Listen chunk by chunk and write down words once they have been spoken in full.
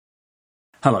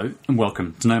Hello and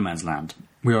welcome to No Man's Land.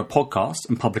 We are a podcast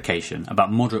and publication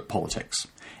about moderate politics,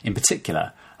 in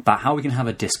particular about how we can have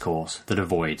a discourse that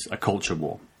avoids a culture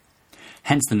war.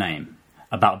 Hence the name,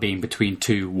 about being between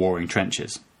two warring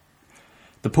trenches.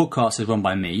 The podcast is run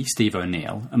by me, Steve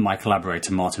O'Neill, and my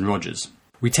collaborator Martin Rogers.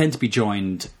 We tend to be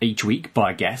joined each week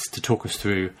by a guest to talk us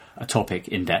through a topic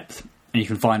in depth, and you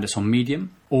can find us on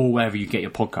Medium or wherever you get your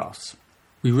podcasts.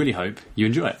 We really hope you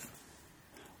enjoy it.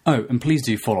 Oh, and please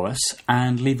do follow us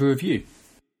and leave a review.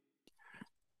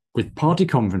 With party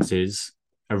conferences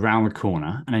around the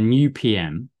corner and a new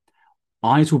PM,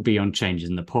 eyes will be on changes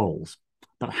in the polls.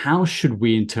 But how should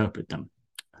we interpret them?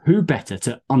 Who better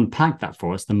to unpack that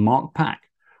for us than Mark Pack,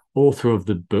 author of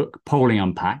the book Polling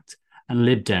Unpacked and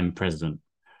Lib Dem president?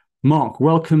 Mark,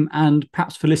 welcome, and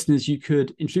perhaps for listeners you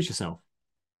could introduce yourself.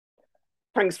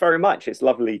 Thanks very much. It's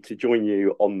lovely to join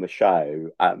you on the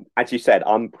show. As you said,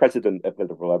 I'm president of the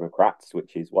Liberal Democrats,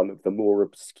 which is one of the more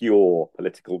obscure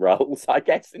political roles, I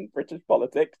guess, in British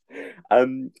politics.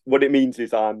 What it means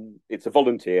is it's a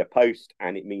volunteer post,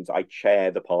 and it means I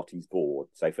chair the party's board.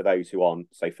 So for those who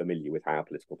aren't so familiar with how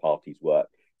political parties work,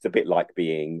 it's a bit like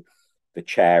being the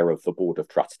chair of the board of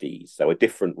trustees. So a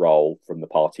different role from the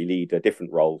party leader,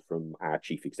 different role from our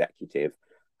chief executive,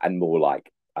 and more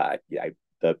like,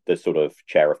 the sort of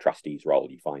chair of trustees role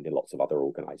you find in lots of other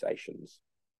organisations.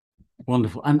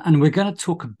 Wonderful. And we're going to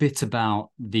talk a bit about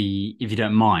if you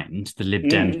don't mind, the Lib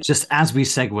Dem, just as we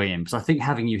segue in, because I think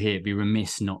having you here would be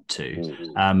remiss not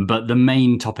to. But the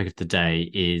main topic of the day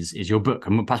is your book,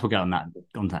 and perhaps we'll get on that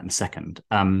in a second.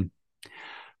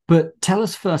 But tell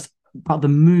us first about the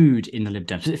mood in the Lib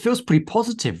Dems. It feels pretty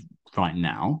positive right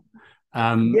now.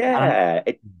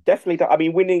 It definitely does. I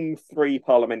mean, winning 3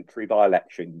 parliamentary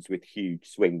by-elections with huge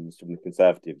swings from the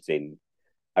Conservatives in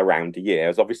around a year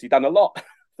has obviously done a lot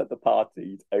for the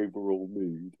party's overall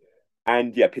mood.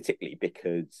 And particularly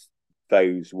because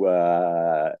those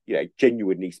were,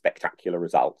 genuinely spectacular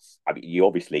results. I mean, you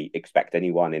obviously expect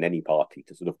anyone in any party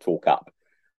to sort of talk up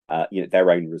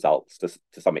their own results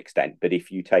to some extent. But if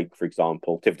you take, for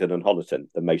example, Tiverton and Honiton,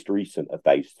 the most recent of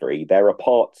those 3, there are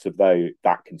parts of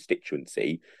that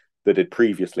constituency that had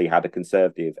previously had a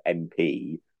Conservative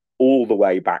MP all the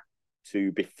way back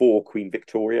to before Queen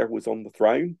Victoria was on the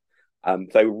throne.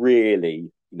 So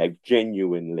really,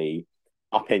 genuinely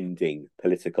upending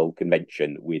political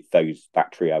convention with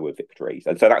that trio of victories.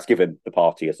 And so that's given the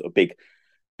party a sort of big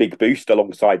boost.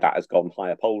 Alongside that has gone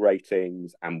higher poll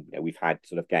ratings, and we've had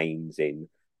sort of gains in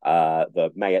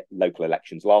the May local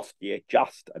elections last year,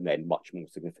 and then much more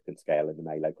significant scale in the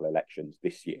May local elections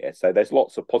this year. So there's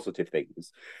lots of positive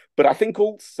things. But I think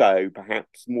also,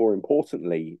 perhaps more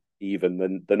importantly,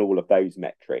 even than all of those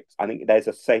metrics, I think there's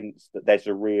a sense that there's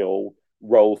a real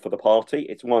role for the party.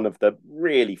 It's one of the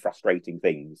really frustrating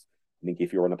things, I think,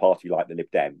 if you're on a party like the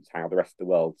Lib Dems, how the rest of the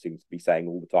world seems to be saying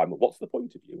all the time, well, what's the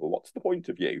point of you? Well, what's the point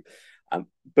of you?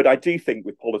 But I do think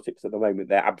with politics at the moment,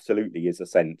 there absolutely is a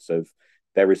sense of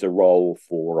there is a role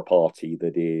for a party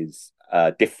that is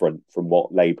different from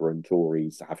what Labour and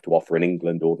Tories have to offer in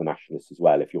England, or the Nationalists as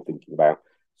well, if you're thinking about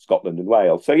Scotland and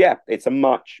Wales. So, it's a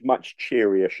much, much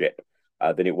cheerier ship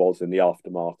than it was in the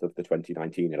aftermath of the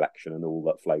 2019 election and all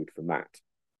that flowed from that.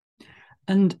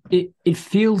 And it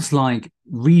feels like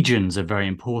regions are very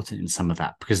important in some of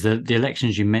that, because the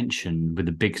elections you mentioned with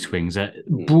the big swings are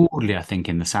broadly, I think,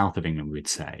 in the south of England, we'd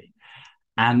say.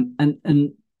 And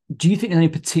do you think there are any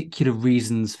particular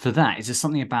reasons for that? Is there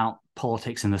something about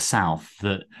politics in the south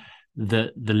that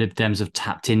the Lib Dems have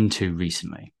tapped into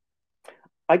recently?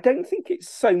 I don't think it's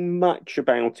so much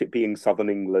about it being southern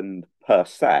England per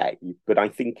se, but I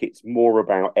think it's more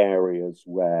about areas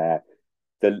where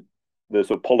the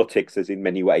sort of politics has in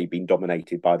many ways been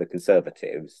dominated by the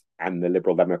Conservatives, and the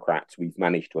Liberal Democrats, we've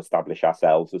managed to establish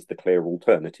ourselves as the clear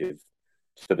alternative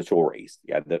to the Tories,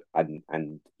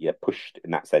 pushed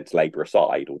in that sense Labour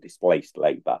aside or displaced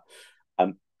Labour.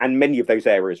 And many of those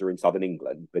areas are in southern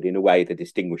England, but in a way the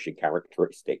distinguishing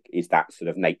characteristic is that sort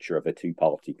of nature of a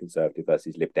two-party Conservative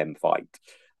versus Lib Dem fight.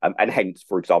 And hence,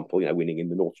 for example, winning in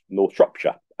the North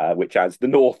Shropshire, which, as the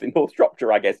North in North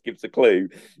Shropshire, I guess, gives a clue,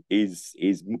 is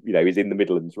in the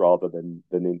Midlands rather than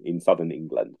in southern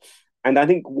England. And I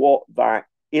think what that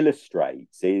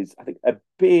illustrates is, I think, a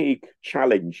big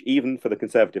challenge, even for the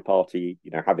Conservative Party,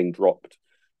 having dropped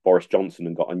Boris Johnson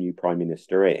and got a new Prime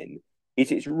Minister in,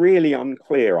 is it's really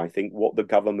unclear, I think, what the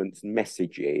government's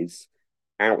message is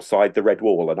outside the red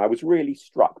wall. And I was really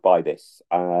struck by this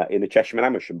in the Chesham and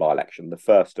Amersham by-election, the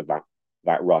first of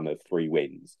that run of 3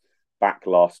 wins back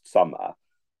last summer,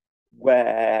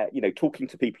 where, talking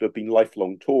to people who have been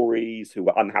lifelong Tories, who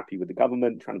were unhappy with the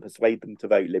government, trying to persuade them to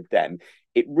vote Lib Dem,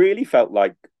 it really felt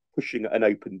like pushing an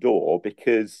open door,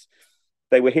 because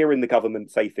they were hearing the government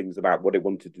say things about what it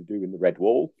wanted to do in the Red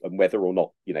Wall, and whether or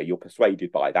not, you know, you're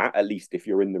persuaded by that. At least if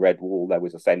you're in the Red Wall, there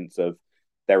was a sense of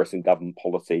there are some government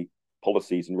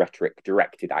policies and rhetoric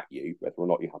directed at you, whether or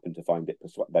not you happen to find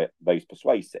those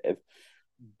persuasive.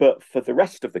 But for the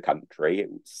rest of the country,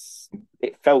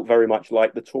 it felt very much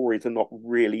like the Tories are not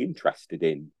really interested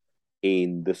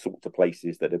in the sorts of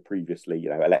places that had previously, you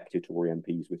know, elected Tory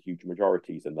MPs with huge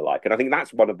majorities and the like. And I think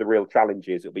that's one of the real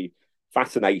challenges. It'll be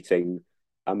fascinating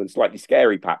and slightly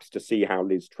scary, perhaps, to see how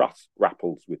Liz Truss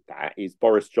grapples with that. Is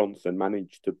Boris Johnson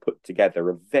managed to put together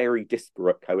a very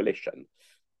disparate coalition,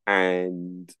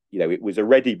 and you know, it was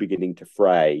already beginning to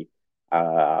fray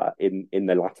in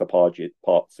the latter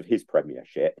parts of his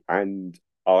premiership, and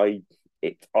I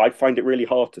find it really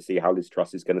hard to see how Liz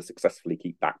Truss is going to successfully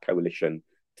keep that coalition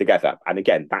together. And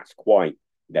again, that's quite,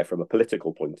 you know, from a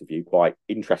political point of view, quite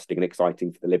interesting and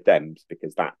exciting for the Lib Dems,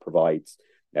 because that provides,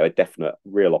 you know, a definite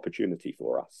real opportunity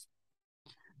for us.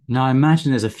 Now, I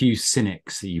imagine there's a few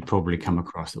cynics that you probably come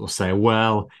across that will say,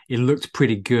 well, it looked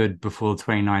pretty good before the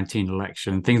 2019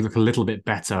 election. Things look a little bit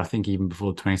better, I think, even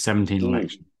before the 2017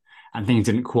 election. And things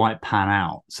didn't quite pan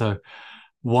out. So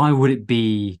why would it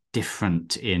be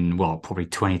different in, well, probably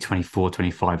 2024,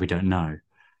 25? We don't know.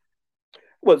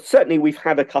 Well, certainly we've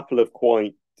had a couple of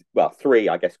three,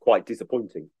 I guess, quite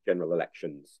disappointing general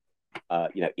elections,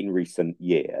 you know, in recent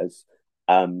years.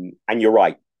 And you're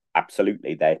right,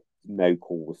 absolutely, there's no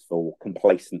cause for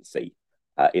complacency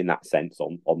in that sense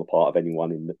on the part of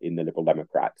anyone in the Liberal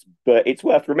Democrats. But it's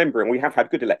worth remembering we have had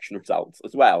good election results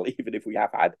as well, even if we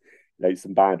have had, you know,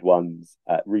 some bad ones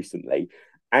recently.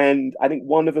 And I think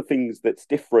one of the things that's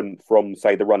different from,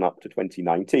 say, the run up to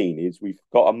 2019 is we've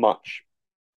got a much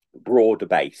broader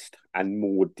based and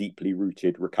more deeply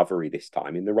rooted recovery this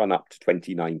time. In the run up to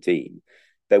 2019,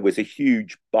 there was a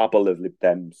huge bubble of Lib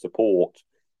Dem support,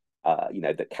 you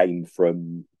know, that came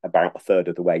from about a third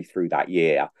of the way through that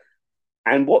year.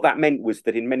 And what that meant was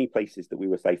that in many places that we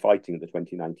were, say, fighting at the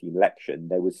 2019 election,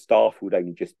 there was staff who'd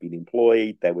only just been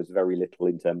employed. There was very little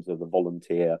in terms of the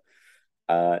volunteer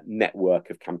network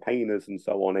of campaigners and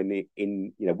so on. And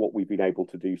in you know, what we've been able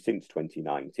to do since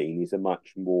 2019 is a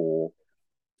much more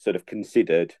sort of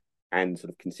considered and sort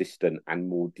of consistent and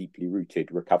more deeply rooted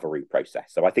recovery process.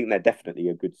 So I think there definitely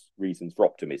are good reasons for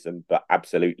optimism, but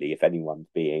absolutely, if anyone's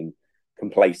being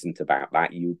complacent about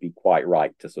that, you'd be quite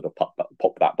right to sort of pop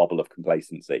that bubble of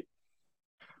complacency.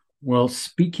 Well,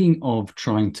 speaking of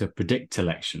trying to predict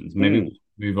elections, maybe we'll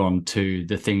move on to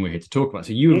the thing we're here to talk about.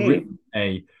 So you have written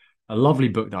a lovely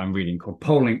book that I'm reading called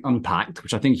Polling Unpacked,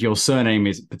 which I think your surname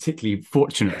is particularly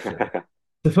fortunate for.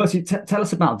 So firstly, tell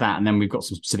us about that, and then we've got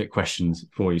some specific questions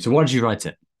for you. So why did you write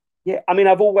it? Yeah, I mean,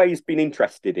 I've always been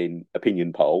interested in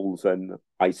opinion polls, and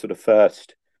I sort of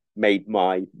first made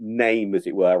my name, as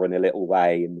it were, in a little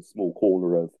way in the small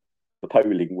corner of the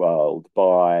polling world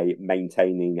by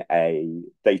maintaining a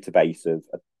database of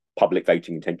public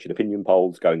voting intention opinion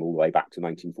polls going all the way back to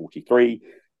 1943,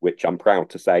 which I'm proud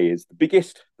to say is the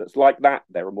biggest that's like that.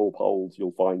 There are more polls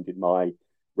you'll find in my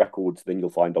records than you'll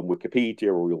find on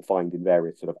Wikipedia, or you'll find in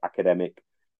various sort of academic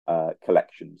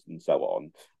collections and so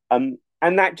on.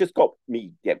 And that just got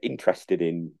me interested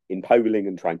in polling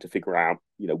and trying to figure out,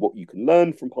 you know, what you can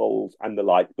learn from polls and the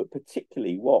like. But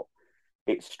particularly what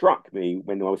it struck me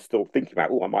when I was still thinking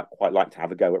about, I might quite like to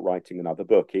have a go at writing another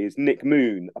book, is Nick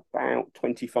Moon, about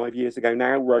 25 years ago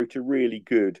now, wrote a really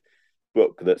good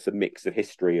book that's a mix of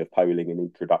history of polling and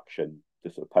introduction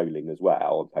to sort of polling as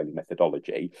well, and polling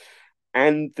methodology.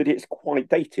 And that it's quite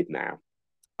dated now.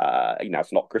 You know,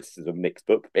 it's not criticism of Nick's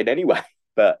book in any way,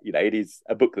 but you know, it is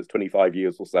a book that's 25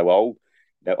 years or so old.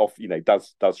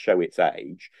 Does show its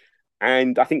age.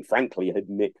 And I think, frankly, had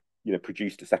Nick, you know,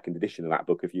 produced a second edition of that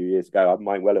book a few years ago, I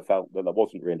might well have felt that there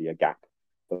wasn't really a gap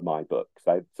for my book.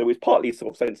 So it's partly a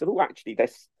sort of sense of, actually,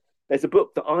 there's a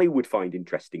book that I would find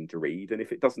interesting to read, and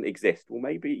if it doesn't exist, well,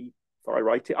 maybe before I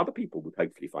write it, other people would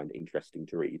hopefully find it interesting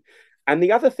to read. And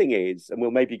the other thing is, and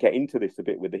we'll maybe get into this a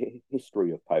bit with the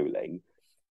history of polling,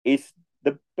 is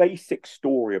the basic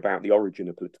story about the origin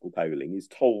of political polling is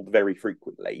told very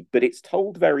frequently, but it's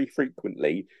told very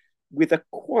frequently with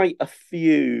quite a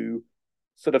few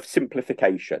sort of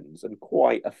simplifications and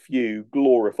quite a few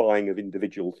glorifying of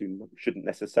individuals who shouldn't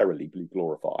necessarily be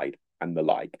glorified and the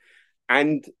like.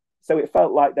 And so it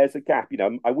felt like there's a gap. You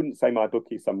know, I wouldn't say my book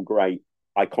is some great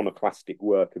iconoclastic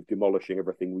work of demolishing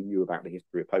everything we knew about the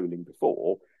history of polling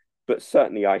before, but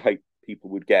certainly I hope people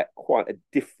would get quite a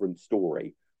different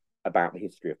story about the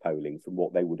history of polling from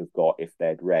what they would have got if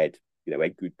they'd read, you know, a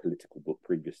good political book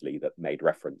previously that made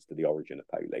reference to the origin of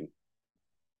polling.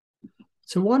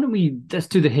 So why don't let's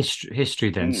do the history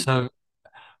then. Mm, So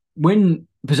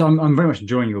because I'm very much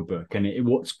enjoying your book, and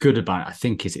what's good about it, I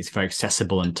think, is it's very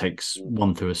accessible and takes mm.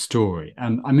 one through a story.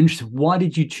 And I'm interested, why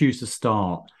did you choose to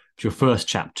start? Your first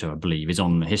chapter, I believe, is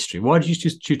on the history. Why did you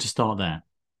choose to start there?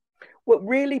 Well,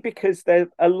 really, because there's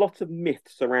a lot of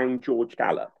myths around George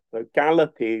Gallup. So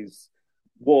Gallup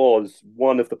was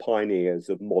one of the pioneers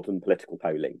of modern political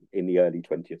polling in the early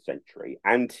 20th century,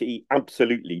 and he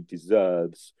absolutely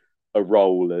deserves a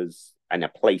role as and a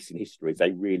place in history as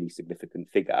a really significant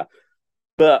figure.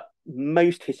 But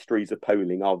most histories of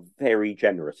polling are very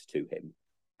generous to him,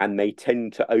 and they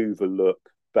tend to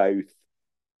overlook both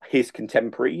his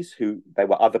contemporaries, who there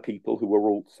were other people who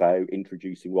were also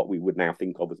introducing what we would now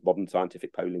think of as modern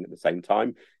scientific polling at the same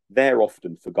time. They're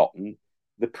often forgotten.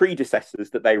 The predecessors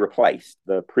that they replaced,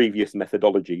 the previous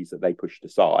methodologies that they pushed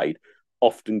aside,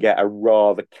 often get a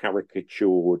rather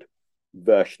caricatured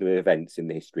version of events in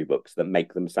the history books that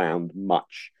make them sound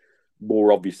much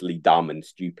more obviously dumb and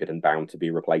stupid and bound to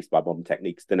be replaced by modern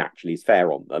techniques than actually is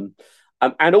fair on them.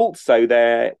 And also,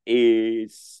 there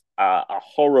is a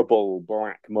horrible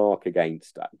black mark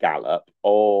against Gallup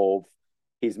of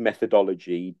his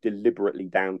methodology deliberately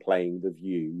downplaying the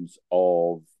views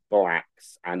of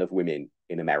blacks and of women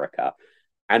in America.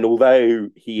 And although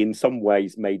he, in some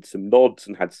ways, made some nods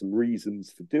and had some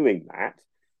reasons for doing that,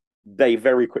 they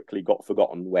very quickly got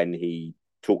forgotten when he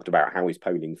talked about how his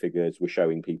polling figures were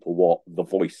showing people what the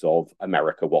voice of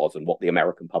America was and what the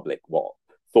American public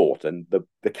thought. And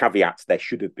the caveats there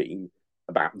should have been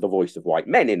about the voice of white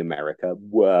men in America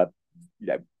were,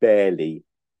 barely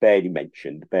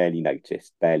mentioned, barely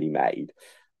noticed, barely made.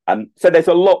 So there's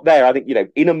a lot there. I think,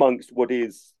 in amongst what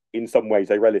is in some ways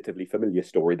a relatively familiar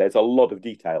story, there's a lot of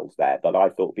details there that I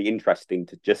thought would be interesting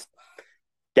to just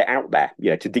get out there,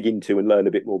 to dig into and learn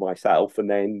a bit more myself. And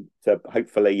then to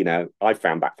hopefully, I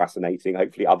found that fascinating.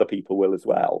 Hopefully other people will as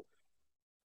well.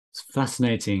 It's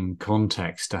fascinating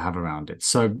context to have around it.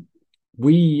 So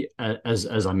we,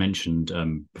 as I mentioned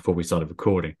before we started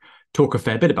recording, talk a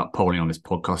fair bit about polling on this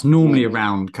podcast, normally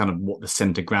around kind of what the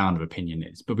center ground of opinion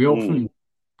is, but we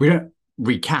don't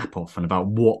recap often about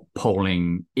what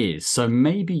polling is. So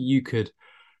maybe you could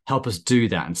help us do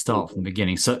that and start from the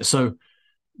beginning. So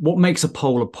what makes a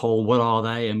poll a poll? What are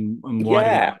they, and why do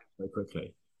they happen so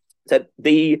quickly? So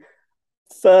the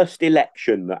first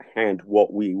election that had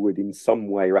what we would in some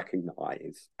way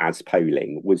recognize as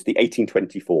polling was the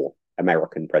 1824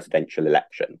 American presidential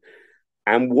election.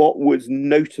 And what was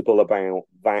notable about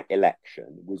that election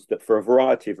was that, for a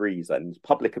variety of reasons,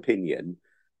 public opinion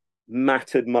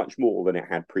mattered much more than it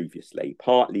had previously,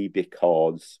 partly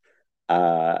because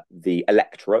the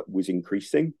electorate was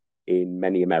increasing in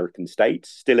many American states,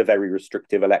 still a very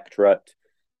restrictive electorate.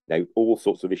 All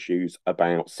sorts of issues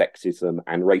about sexism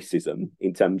and racism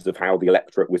in terms of how the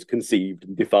electorate was conceived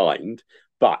and defined,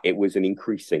 but it was an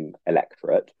increasing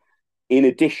electorate. In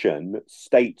addition,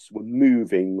 states were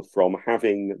moving from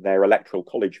having their electoral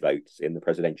college votes in the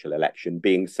presidential election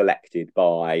being selected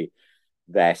by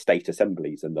their state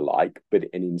assemblies and the like, and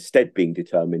instead being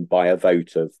determined by a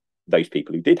vote of those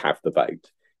people who did have the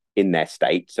vote in their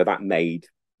state. So that made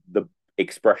the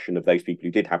expression of those people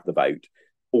who did have the vote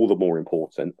all the more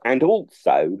important. And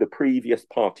also the previous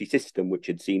party system, which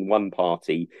had seen one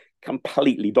party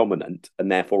completely dominant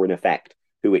and therefore, in effect,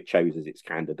 who it chose as its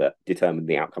candidate determined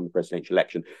the outcome of the presidential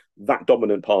election. That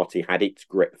dominant party had its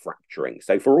grip fracturing.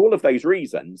 So for all of those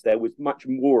reasons, there was much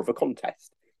more of a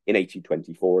contest in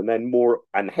 1824, and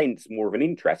then hence more of an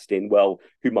interest in, well,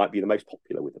 who might be the most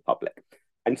popular with the public.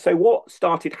 And so what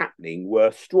started happening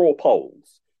were straw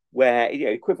polls, where,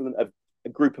 equivalent of a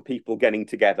group of people getting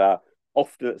together,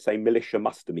 often at, say, militia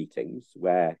muster meetings,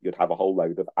 where you'd have a whole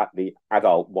load of the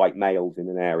adult white males in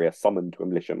an area summoned to a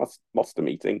militia muster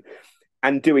meeting,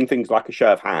 and doing things like a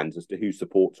show of hands as to who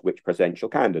supports which presidential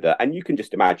candidate. And you can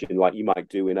just imagine, like you might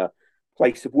do in a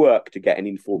place of work, to get an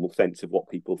informal sense of what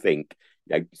people think.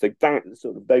 So that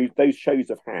sort of those shows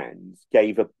of hands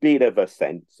gave a bit of a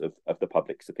sense of the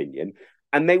public's opinion,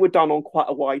 and they were done on quite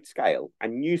a wide scale.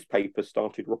 And newspapers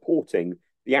started reporting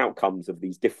the outcomes of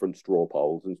these different straw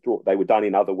polls, and they were done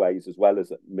in other ways as well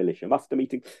as at militia muster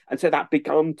meeting. And so that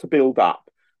began to build up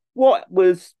what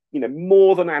was,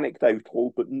 more than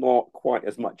anecdotal, but not quite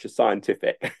as much as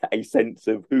scientific, a sense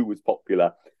of who was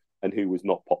popular and who was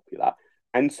not popular.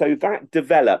 And so that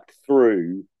developed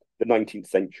through the 19th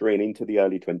century and into the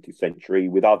early 20th century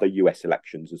with other US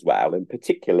elections as well. And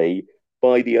particularly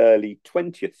by the early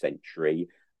 20th century,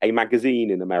 a magazine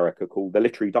in America called the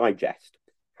Literary Digest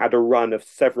had a run of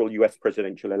several US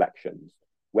presidential elections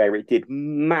where it did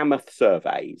mammoth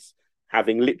surveys,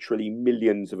 having literally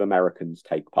millions of Americans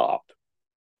take part.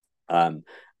 Um,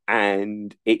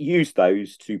 and it used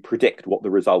those to predict what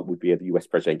the result would be of the US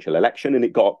presidential election. And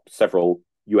it got several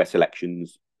US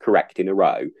elections correct in a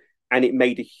row. And it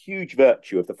made a huge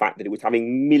virtue of the fact that it was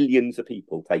having millions of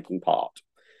people taking part.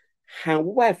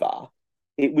 However,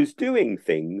 it was doing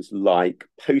things like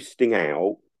posting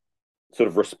out sort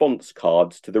of response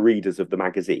cards to the readers of the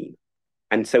magazine.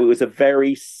 And so it was a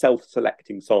very self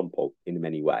selecting sample in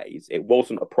many ways. It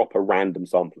wasn't a proper random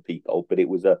sample of people, but it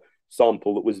was a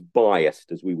sample that was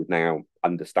biased, as we would now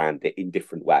understand it, in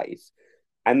different ways.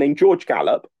 And then George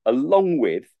Gallup, along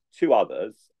with two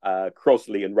others,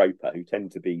 Crosley and Roper, who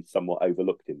tend to be somewhat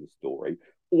overlooked in the story,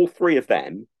 all three of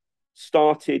them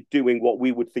started doing what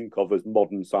we would think of as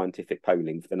modern scientific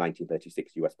polling for the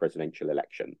 1936 US presidential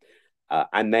election.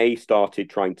 And they started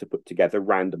trying to put together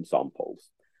random samples.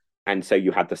 And so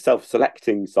you had the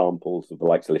self-selecting samples of the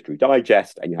likes of Literary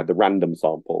Digest, and you had the random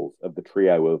samples of the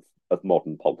trio of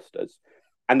modern pollsters.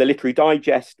 And the Literary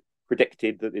Digest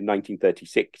predicted that in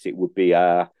 1936 it would be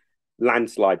a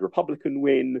landslide Republican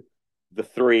win. The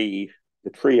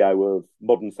trio of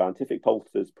modern scientific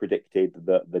pollsters predicted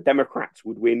that the Democrats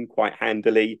would win quite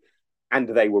handily, and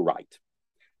they were right.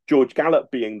 George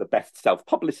Gallup, being the best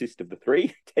self-publicist of the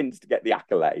three, tends to get the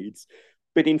accolades.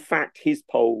 But in fact, his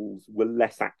polls were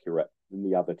less accurate than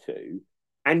the other two.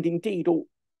 And indeed,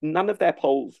 none of their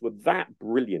polls were that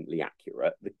brilliantly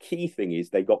accurate. The key thing is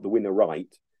they got the winner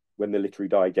right when the Literary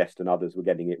Digest and others were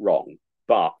getting it wrong.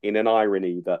 But in an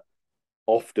irony that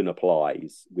often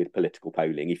applies with political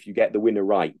polling, if you get the winner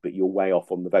right, but you're way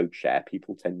off on the vote share,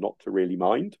 people tend not to really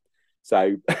mind.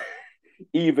 So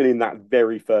even in that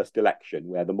very first election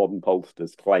where the modern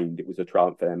pollsters claimed it was a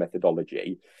triumph for their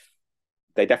methodology,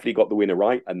 they definitely got the winner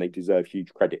right, and they deserve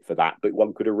huge credit for that. But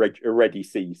one could already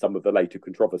see some of the later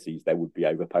controversies there would be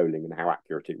over polling and how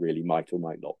accurate it really might or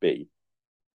might not be.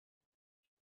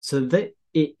 So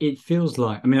it feels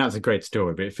like, I mean, that's a great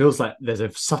story, but it feels like there's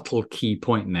a subtle key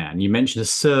point in there. And you mentioned a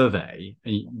survey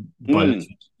by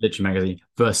Literary Magazine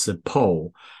versus a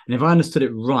poll. And if I understood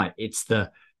it right, it's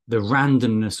the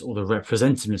randomness or the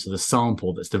representativeness of the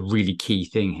sample that's the really key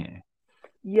thing here.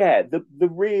 Yeah, the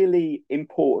really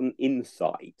important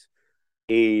insight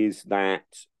is that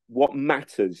what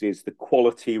matters is the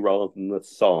quality rather than the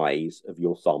size of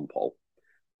your sample.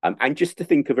 And just to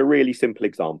think of a really simple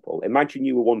example, imagine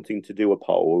you were wanting to do a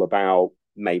poll about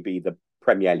maybe the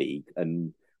Premier League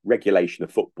and regulation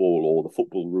of football or the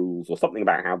football rules or something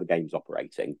about how the game's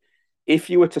operating.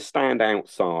 If you were to stand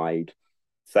outside,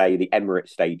 say, the Emirates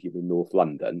Stadium in North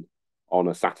London on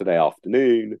a Saturday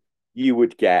afternoon, you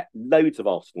would get loads of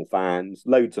Arsenal fans,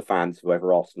 loads of fans of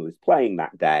whoever Arsenal is playing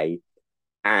that day,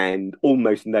 and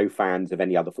almost no fans of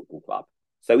any other football club.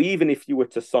 So even if you were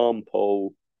to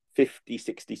sample 50,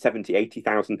 60, 70,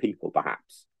 80,000 people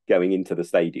perhaps going into the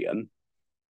stadium,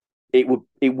 it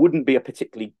wouldn't be a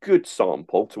particularly good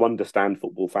sample to understand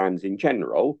football fans in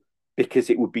general, because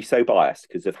it would be so biased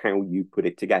because of how you put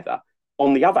it together.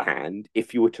 On the other hand,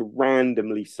 if you were to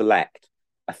randomly select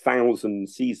 1,000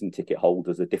 season ticket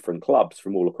holders of different clubs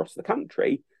from all across the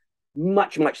country,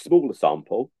 much, much smaller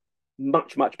sample,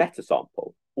 much, much better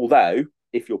sample. Although,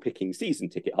 if you're picking season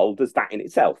ticket holders, that in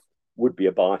itself would be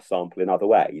a biased sample in other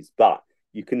ways. But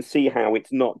you can see how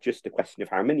it's not just a question of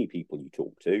how many people you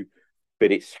talk to,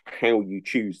 but it's how you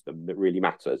choose them that really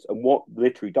matters. And what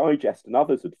Literary Digest and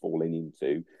others had fallen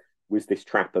into was this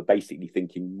trap of basically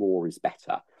thinking more is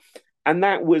better. And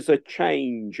that was a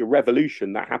change, a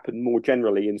revolution that happened more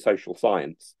generally in social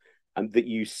science, and that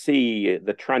you see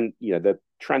the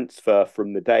transfer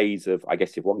from the days of, I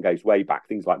guess if one goes way back,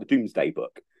 things like the Doomsday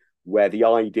Book, where the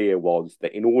idea was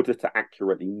that in order to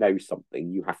accurately know something,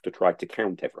 you have to try to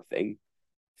count everything,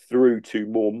 through to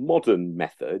more modern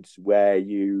methods where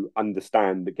you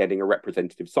understand that getting a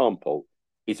representative sample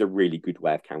is a really good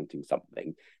way of counting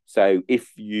something. So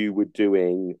if you were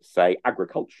doing, say,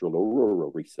 agricultural or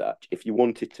rural research, if you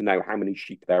wanted to know how many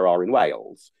sheep there are in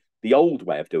Wales, the old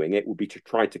way of doing it would be to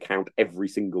try to count every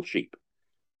single sheep.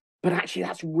 But actually,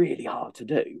 that's really hard to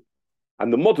do.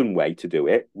 And the modern way to do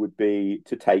it would be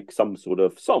to take some sort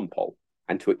of sample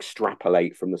and to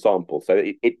extrapolate from the sample. So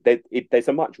there's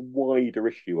a much wider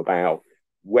issue about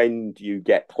when do you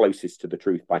get closest to the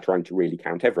truth by trying to really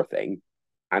count everything,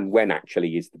 and when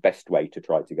actually is the best way to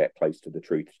try to get close to the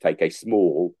truth, to take a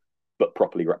small but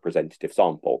properly representative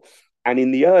sample. And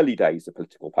in the early days of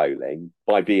political polling,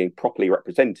 by being properly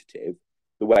representative,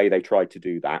 the way they tried to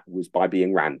do that was by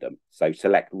being random. So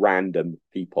select random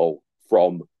people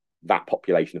from that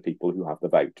population of people who have the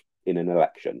vote in an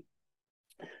election.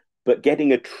 But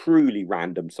getting a truly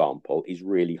random sample is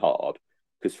really hard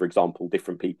because, for example,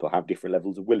 different people have different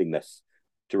levels of willingness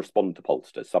to respond to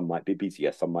pollsters. Some might be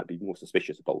busier, some might be more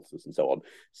suspicious of pollsters, and so on.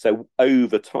 So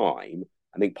over time,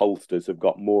 I think pollsters have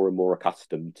got more and more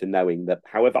accustomed to knowing that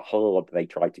however hard they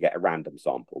try to get a random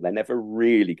sample, they're never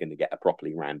really going to get a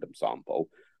properly random sample.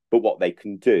 But what they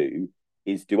can do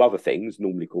is do other things,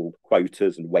 normally called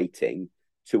quotas and weighting,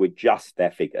 to adjust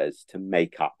their figures to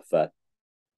make up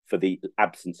for the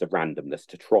absence of randomness,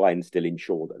 to try and still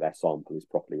ensure that their sample is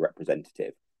properly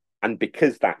representative. And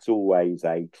because that's always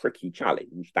a tricky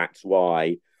challenge, that's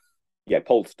why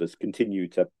pollsters continue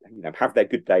to have their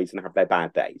good days and have their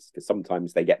bad days, because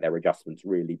sometimes they get their adjustments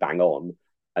really bang on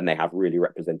and they have really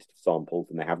representative samples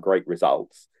and they have great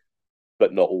results,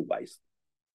 but not always.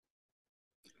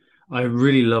 I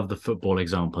really love the football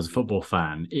example. As a football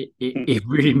fan, it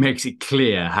really makes it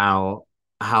clear how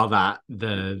that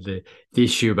the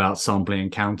issue about sampling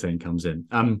and counting comes in.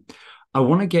 I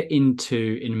want to get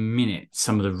into in a minute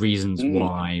some of the reasons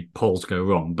why polls go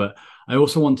wrong, but I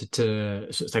also wanted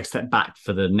to sort of take a step back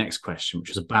for the next question, which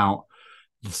was about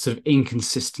the sort of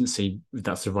inconsistency, if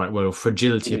that's the right word, or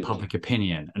fragility of public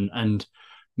opinion, and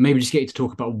maybe just get you to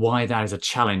talk about why that is a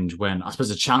challenge when, I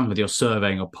suppose, a challenge with your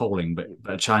surveying or polling, but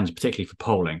a challenge particularly for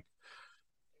polling.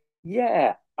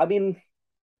 Yeah, I mean,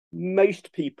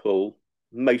 most people,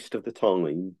 most of the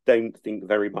time, don't think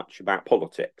very much about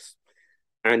politics.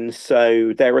 And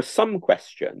so there are some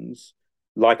questions,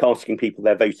 like asking people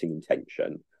their voting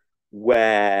intention,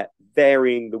 where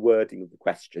varying the wording of the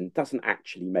question doesn't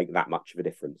actually make that much of a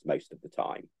difference most of the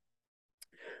time.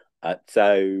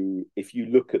 So if you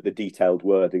look at the detailed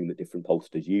wording that different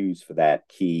pollsters use for their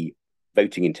key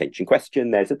voting intention question,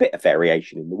 there's a bit of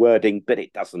variation in the wording, but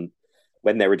it doesn't,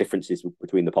 when there are differences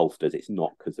between the pollsters, it's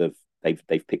not because of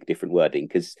they've picked different wording.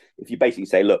 Because if you basically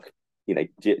say, look,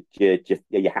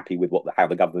 you're happy with how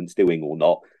the government's doing or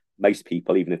not, most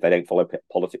people, even if they don't follow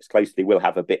politics closely, will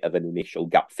have a bit of an initial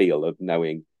gut feel of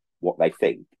knowing what they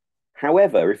think.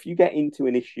 However, if you get into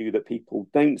an issue that people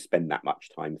don't spend that much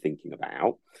time thinking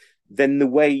about, then the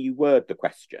way you word the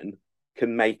question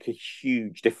can make a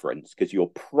huge difference, because you're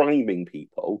priming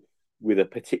people with a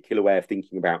particular way of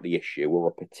thinking about the issue or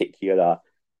a particular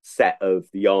set of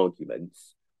the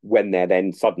arguments when they're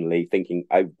then suddenly thinking,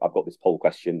 oh, I've got this poll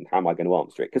question, how am I going to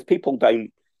answer it? Because people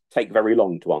don't take very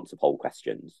long to answer poll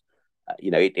questions.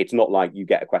 It's not like you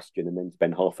get a question and then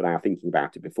spend half an hour thinking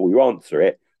about it before you answer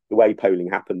it. The way polling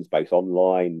happens, both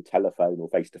online, telephone, or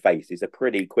face-to-face, is a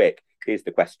pretty quick, here's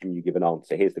the question, you give an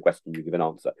answer, here's the question, you give an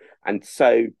answer. And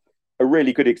so a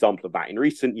really good example of that in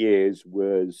recent years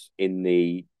was in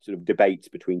the sort of debates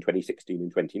between 2016 and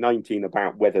 2019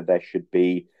 about whether there should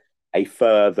be a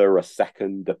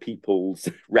second people's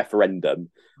referendum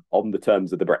on the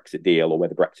terms of the Brexit deal, or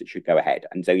whether Brexit should go ahead.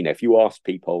 And so, if you ask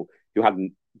people who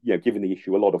hadn't, given the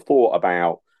issue a lot of thought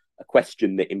about a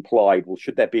question that implied, well,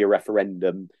 should there be a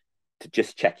referendum to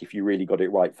just check if you really got it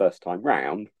right first time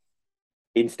round,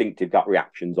 instinctive gut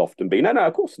reactions often be, no,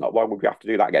 of course not. Why would we have to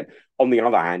do that again? On the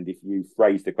other hand, if you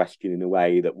phrase the question in a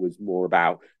way that was more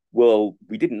about, well,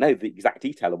 we didn't know the exact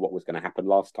detail of what was going to happen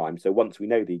last time, so once we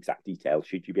know the exact detail,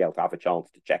 should you be able to have a chance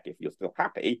to check if you're still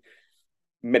happy?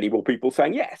 Many more people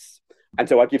saying yes. And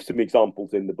so I give some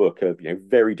examples in the book of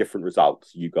very different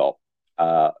results you got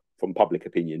from public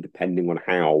opinion, depending on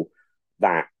how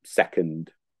that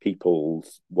second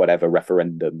people's whatever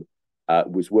referendum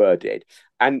was worded.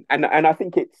 And I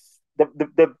think it's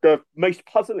the most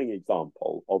puzzling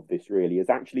example of this really is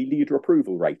actually leader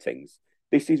approval ratings.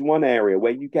 This is one area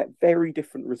where you get very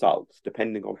different results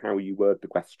depending on how you word the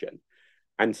question.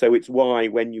 And so it's why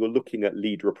when you're looking at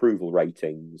leader approval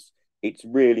ratings, it's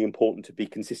really important to be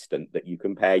consistent, that you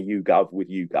compare YouGov with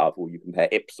YouGov, or you compare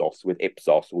Ipsos with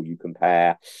Ipsos, or you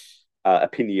compare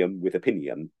Opinium with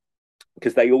Opinium,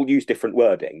 because they all use different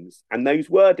wordings. And those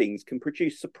wordings can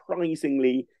produce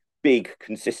surprisingly big,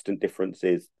 consistent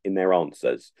differences in their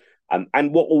answers.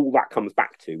 And what all that comes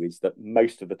back to is that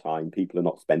most of the time people are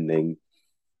not spending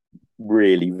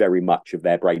really very much of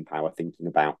their brain power thinking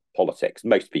about politics.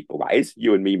 Most people, that is,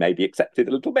 you and me maybe accepted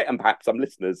a little bit, and perhaps some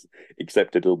listeners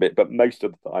accepted a little bit, but most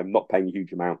of the time not paying a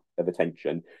huge amount of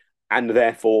attention. And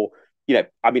therefore,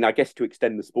 I guess to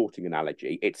extend the sporting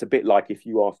analogy, it's a bit like if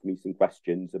you ask me some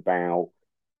questions about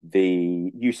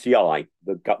the UCI,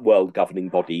 the world governing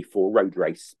body for road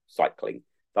race cycling.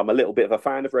 I'm a little bit of a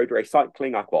fan of road race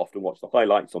cycling. I quite often watch the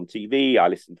highlights on TV. I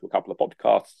listen to a couple of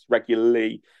podcasts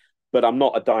regularly, but I'm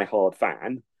not a diehard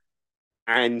fan.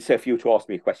 And so if you were to ask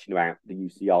me a question about the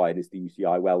UCI and is the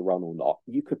UCI well run or not,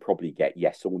 you could probably get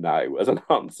yes or no as an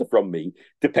answer from me,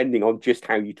 depending on just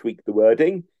how you tweak the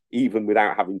wording, even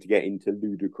without having to get into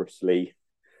ludicrously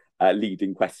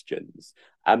leading questions.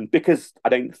 Because I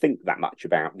don't think that much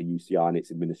about the UCI and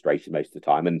its administration most of the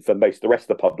time. And for most of the rest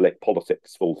of the public,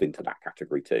 politics falls into that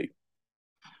category too.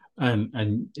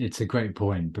 And it's a great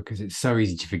point, because it's so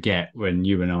easy to forget when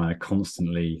you and I are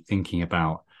constantly thinking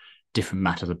about different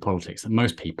matters of politics that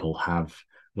most people have,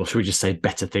 well, should we just say,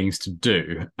 better things to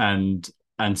do? And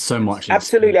so much is...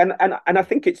 Absolutely. And I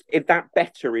think that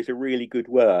better is a really good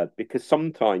word, because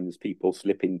sometimes people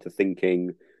slip into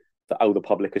thinking that, oh, the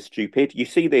public are stupid. You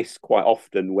see this quite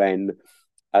often when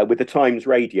with the Times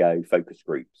Radio focus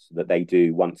groups that they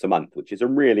do once a month, which is a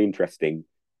really interesting,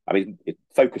 I mean,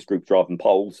 focus groups rather than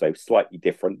polls, so slightly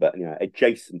different, but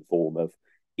adjacent form of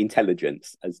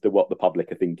intelligence as to what the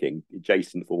public are thinking,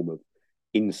 adjacent form of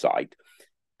insight.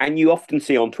 And you often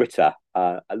see on Twitter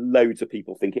loads of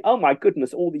people thinking, oh my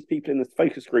goodness, all these people in this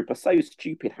focus group are so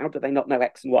stupid. How do they not know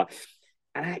X and Y?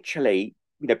 And actually,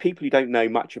 people who don't know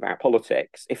much about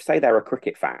politics, if, say, they're a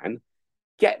cricket fan,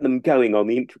 get them going on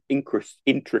the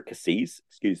intricacies,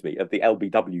 of the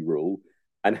LBW rule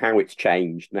and how it's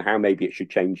changed and how maybe it should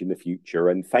change in the future,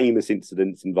 and famous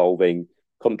incidents involving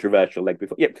controversial leg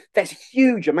before. Yeah, there's a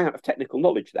huge amount of technical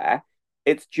knowledge there.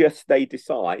 It's just they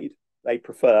decide they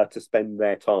prefer to spend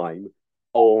their time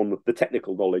on the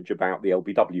technical knowledge about the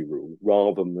LBW rule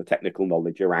rather than the technical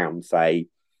knowledge around, say,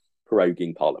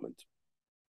 proroguing Parliament.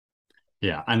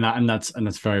 Yeah, and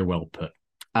that's very well put.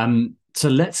 So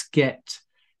let's get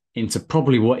into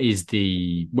probably what is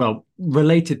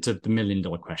related to the $1 million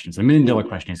question. So the $1 million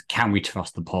question is, can we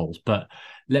trust the polls? But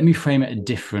let me frame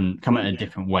it come at a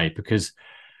different way, because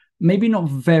maybe not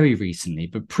very recently,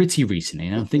 but pretty recently,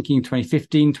 and I'm thinking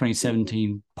 2015,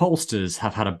 2017, pollsters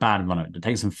have had a bad run of it. They're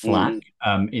taking some flack.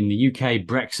 In the UK,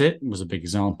 Brexit was a big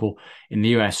example. In the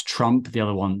US, Trump, the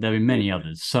other one. There have been many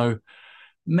others. So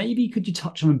maybe could you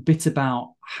touch on a bit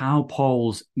about how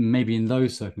polls, maybe in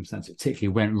those circumstances,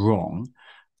 particularly went wrong,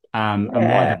 and why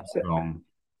they went wrong?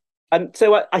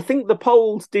 So I think the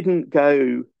polls didn't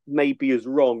go maybe as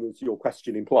wrong as your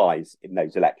question implies in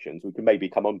those elections. We can maybe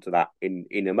come on to that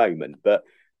in a moment. But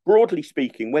broadly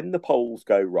speaking, when the polls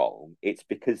go wrong, it's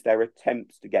because their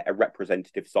attempts to get a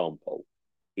representative sample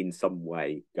in some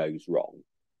way goes wrong.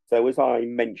 So as I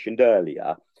mentioned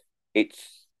earlier,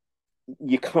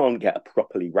 you can't get a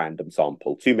properly random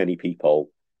sample. Too many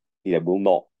people, will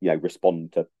not,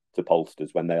 respond to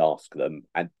pollsters when they ask them,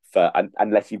 and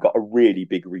unless you've got a really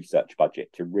big research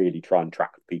budget to really try and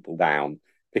track people down,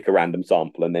 pick a random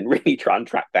sample, and then really try and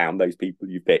track down those people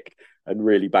you picked and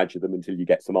really badger them until you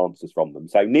get some answers from them.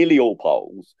 So nearly all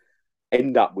polls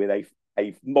end up with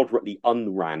a moderately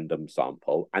unrandom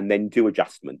sample and then do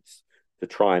adjustments to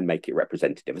try and make it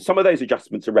representative. And some of those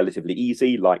adjustments are relatively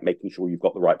easy, like making sure you've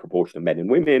got the right proportion of men and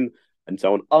women and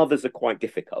so on. Others are quite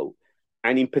difficult.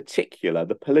 And in particular,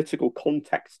 the political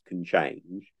context can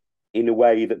change in a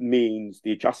way that means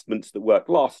the adjustments that worked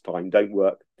last time don't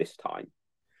work this time.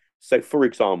 So, for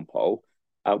example,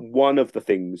 one of the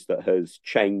things that has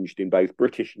changed in both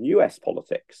British and US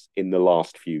politics in the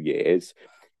last few years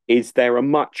is there are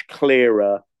much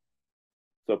clearer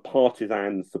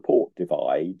partisan support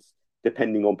divides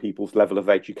depending on people's level of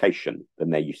education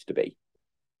than there used to be.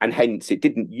 And hence, it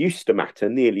didn't used to matter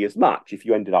nearly as much if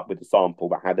you ended up with a sample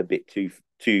that had a bit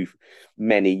too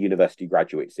many university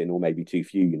graduates in, or maybe too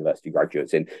few university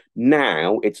graduates in.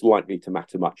 Now, it's likely to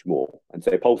matter much more. And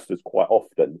so pollsters quite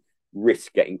often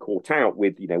risk getting caught out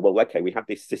with, we had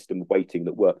this system of weighting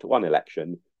that worked at one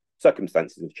election,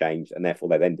 circumstances have changed, and therefore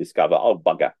they then discover, oh,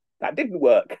 bugger, that didn't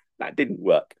work.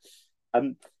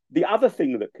 The other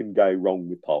thing that can go wrong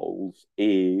with polls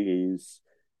is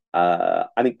I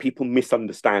think people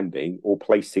misunderstanding or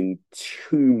placing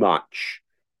too much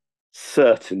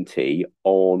certainty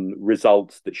on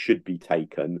results that should be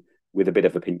taken with a bit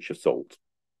of a pinch of salt.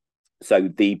 So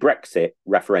the Brexit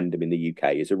referendum in the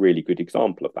UK is a really good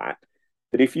example of that.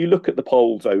 That if you look at the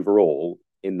polls overall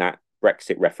in that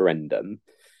Brexit referendum,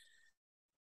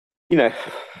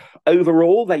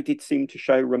 overall they did seem to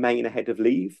show Remain ahead of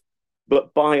Leave,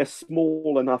 but by a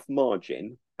small enough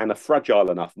margin and a fragile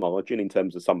enough margin in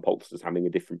terms of some pollsters having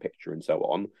a different picture and so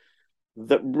on,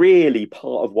 that really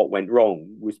part of what went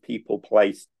wrong was people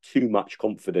placed too much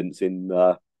confidence in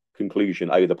the conclusion,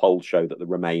 the polls show that the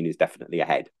Remain is definitely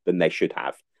ahead, than they should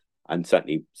have. And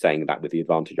certainly saying that with the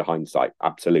advantage of hindsight,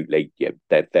 absolutely,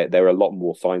 there are a lot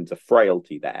more signs of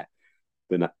frailty there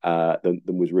than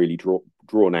was really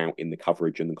drawn out in the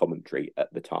coverage and the commentary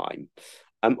at the time.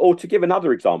 Or to give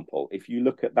another example, if you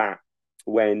look at that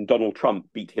when Donald Trump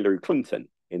beat Hillary Clinton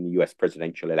in the US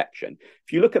presidential election,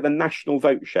 if you look at the national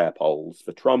vote share polls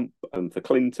for Trump and for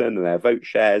Clinton and their vote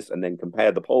shares, and then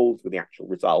compare the polls with the actual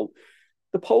result,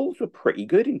 the polls were pretty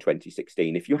good in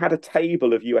 2016. If you had a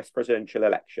table of US presidential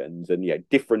elections and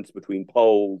difference between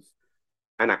polls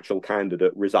and actual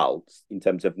candidate results in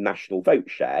terms of national vote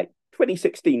share,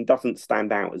 2016 doesn't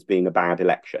stand out as being a bad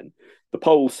election. The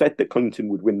polls said that Clinton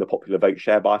would win the popular vote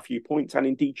share by a few points, and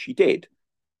indeed she did.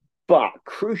 But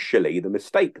crucially, the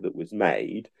mistake that was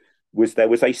made was there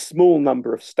was a small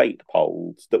number of state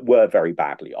polls that were very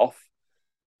badly off.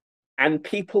 And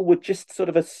people were just sort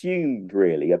of assumed,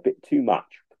 really, a bit too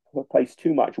much, placed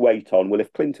too much weight on, well,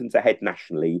 if Clinton's ahead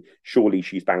nationally, surely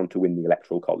she's bound to win the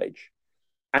Electoral College.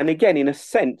 And again, in a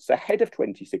sense, ahead of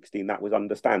 2016, that was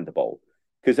understandable,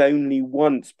 because only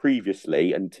once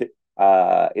previously, and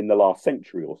in the last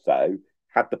century or so,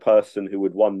 had the person who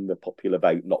had won the popular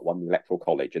vote not won the Electoral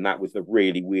College. And that was the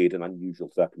really weird and unusual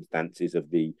circumstances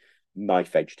of the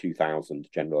knife edge 2000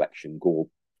 general election, Gore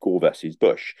versus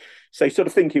Bush. So sort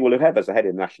of thinking, well, if whoever's ahead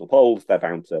in the national polls, they're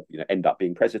bound to end up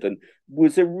being president,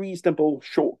 was a reasonable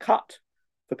shortcut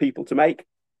for people to make.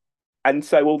 And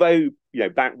so although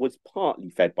that was partly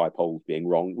fed by polls being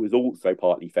wrong, it was also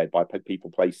partly fed by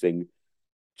people placing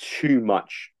too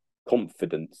much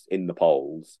confidence in the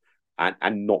polls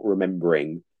and not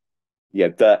remembering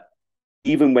that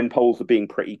even when polls are being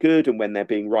pretty good and when they're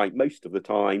being right most of the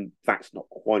time, that's not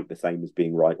quite the same as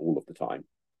being right all of the time.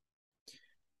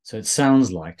 So it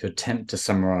sounds like, to attempt to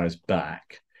summarize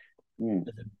back, there's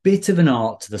a bit of an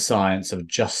art to the science of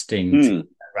adjusting to a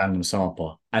random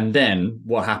sample. And then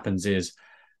what happens is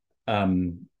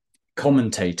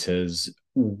commentators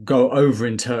go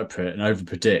over-interpret and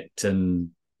over-predict, and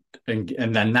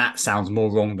then that sounds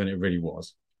more wrong than it really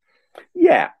was.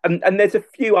 Yeah, and there's a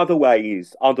few other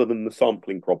ways other than the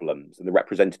sampling problems and the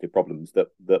representative problems that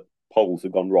polls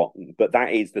have gone wrong, but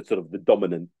that is the sort of the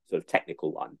dominant sort of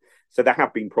technical one. So there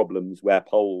have been problems where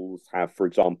polls have, for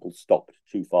example, stopped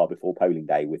too far before polling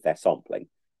day with their sampling,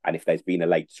 and if there's been a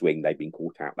late swing, they've been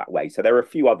caught out that way. So there are a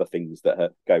few other things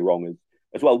that go wrong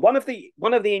as well. One of the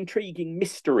intriguing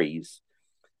mysteries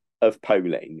of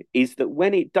polling is that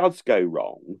when it does go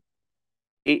wrong,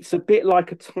 it's a bit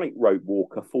like a tightrope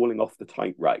walker falling off the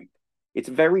tightrope. It's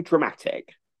very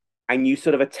dramatic. And you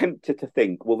sort of attempted to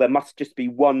think, well, there must just be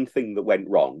one thing that went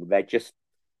wrong. They're just,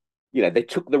 they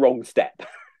took the wrong step.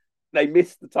 They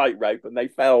missed the tightrope and they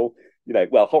fell,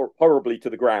 horribly to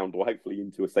the ground or hopefully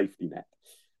into a safety net.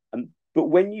 But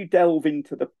when you delve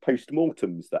into the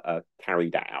postmortems that are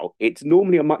carried out, it's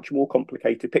normally a much more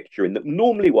complicated picture, in that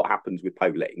normally what happens with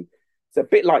polling, it's a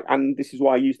bit like, and this is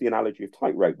why I use the analogy of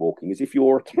tightrope walking, is if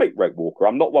you're a tightrope walker,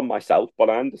 I'm not one myself, but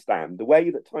I understand the way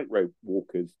that tightrope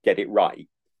walkers get it right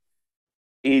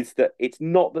is that it's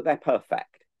not that they're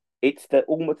perfect. It's that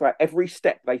almost like every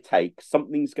step they take,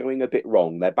 something's going a bit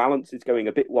wrong. Their balance is going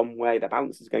a bit one way, their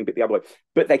balance is going a bit the other way,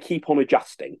 but they keep on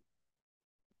adjusting.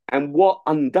 And what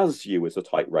undoes you as a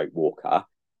tightrope walker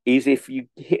is if you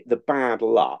hit the bad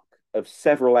luck of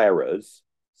several errors,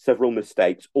 several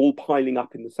mistakes, all piling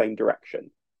up in the same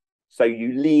direction. So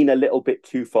you lean a little bit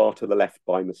too far to the left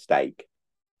by mistake,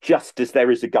 just as there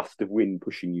is a gust of wind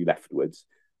pushing you leftwards.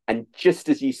 And just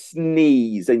as you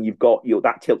sneeze and you've got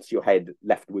that tilts your head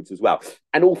leftwards as well.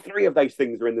 And all three of those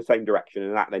things are in the same direction,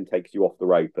 and that then takes you off the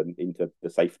rope and into the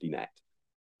safety net.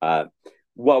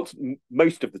 Whilst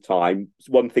most of the time,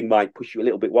 one thing might push you a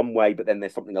little bit one way, but then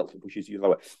there's something else that pushes you the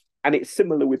other way. And it's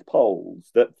similar with polls,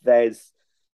 that there's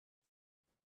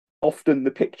often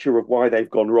the picture of why they've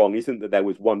gone wrong isn't that there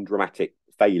was one dramatic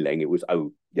failing. It was,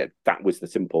 that was the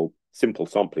simple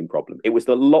sampling problem. It was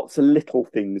that lots of little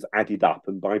things added up,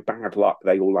 and by bad luck,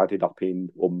 they all added up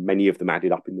or many of them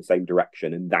added up in the same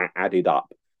direction, and that added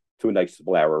up to a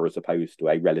noticeable error as opposed to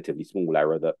a relatively small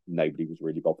error that nobody was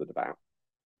really bothered about.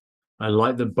 I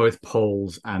like that both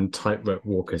polls and tightrope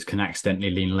walkers can accidentally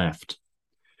lean left.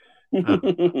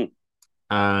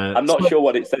 I'm not sure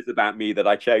what it says about me that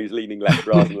I chose leaning left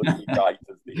rather than leaning right.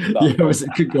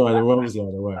 It could go either way. Was the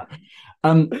other way.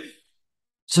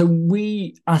 So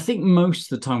I think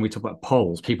most of the time we talk about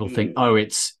polls, people think,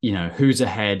 it's who's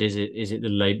ahead? Is it the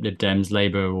Lib Dems,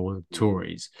 Labour, or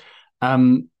Tories?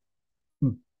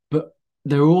 But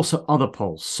there are also other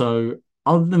polls. So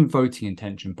other than voting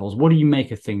intention polls, what do you make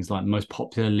of things like most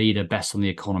popular leader, best on the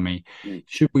economy?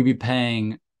 Should we be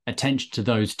paying attention to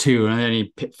those too, and any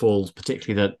pitfalls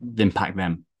particularly that impact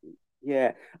them?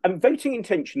 Yeah, and voting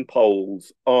intention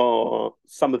polls are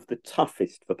some of the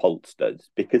toughest for pollsters,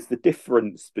 because the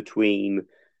difference between,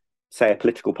 say, a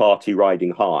political party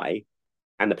riding high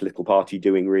and a political party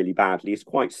doing really badly is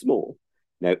quite small.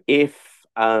 If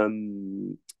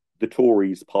the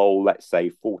Tories poll, let's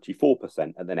say,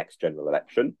 44% at the next general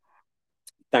election,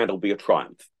 that'll be a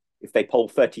triumph. If they poll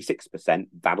 36%,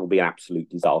 that'll be an absolute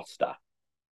disaster.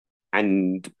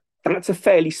 And that's a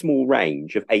fairly small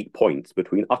range of 8 points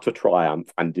between utter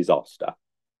triumph and disaster.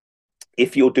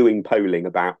 If you're doing polling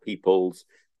about people's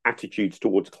attitudes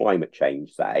towards climate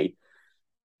change, say,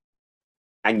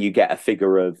 and you get a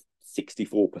figure of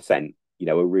 64%,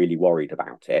 are really worried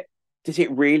about it, does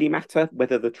it really matter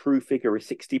whether the true figure is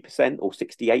 60% or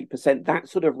 68%? That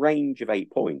sort of range of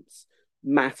 8 points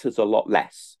matters a lot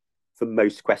less for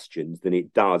most questions than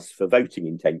it does for voting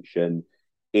intention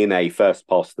in a first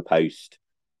past the post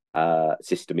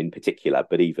system in particular,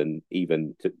 but even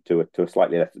to a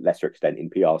slightly lesser extent in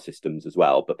PR systems as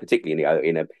well. But particularly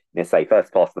in a say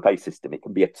first past the post system, it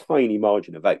can be a tiny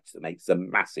margin of votes that makes a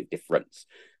massive difference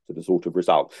to the sort of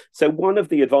result. So one of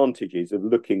the advantages of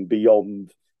looking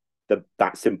beyond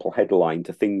that simple headline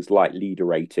to things like leader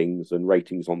ratings and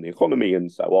ratings on the economy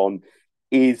and so on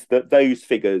is that those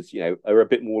figures, are a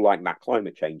bit more like that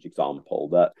climate change example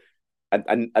that.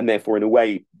 And therefore, in a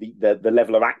way, the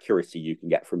level of accuracy you can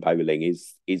get from polling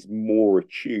is more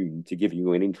attuned to giving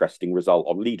you an interesting result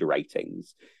on leader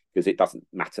ratings, because it doesn't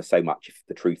matter so much if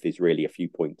the truth is really a few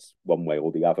points one way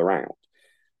or the other out.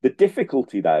 The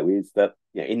difficulty, though, is that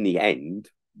in the end,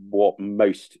 what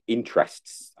most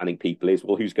interests, I think, people is,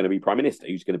 well, who's going to be prime minister?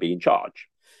 Who's going to be in charge?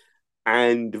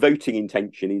 And voting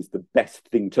intention is the best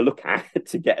thing to look at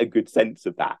to get a good sense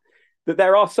of that. That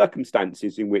there are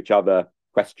circumstances in which other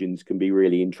questions can be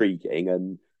really intriguing.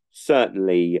 And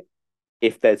certainly,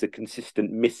 if there's a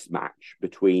consistent mismatch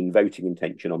between voting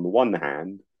intention on the one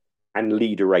hand and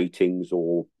leader ratings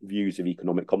or views of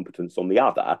economic competence on the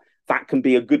other, that can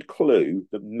be a good clue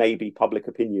that maybe public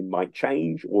opinion might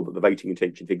change or that the voting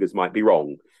intention figures might be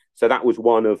wrong. So that was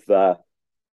one of the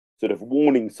sort of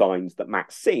warning signs that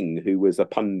Matt Singh, who was a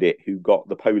pundit who got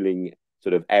the polling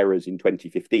sort of errors in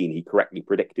 2015, he correctly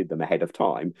predicted them ahead of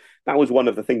time. That was one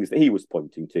of the things that he was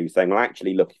pointing to, saying, well,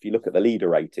 actually, look, if you look at the leader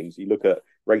ratings, you look at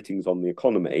ratings on the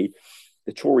economy,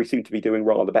 the Tories seem to be doing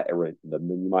rather better in them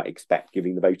than you might expect,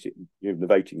 given the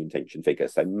voting intention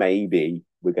figures. So maybe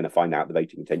we're going to find out the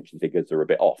voting intention figures are a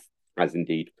bit off, as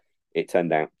indeed it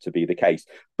turned out to be the case.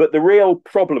 But the real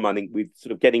problem, I think, with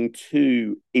sort of getting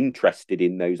too interested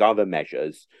in those other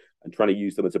measures and trying to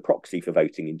use them as a proxy for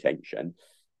voting intention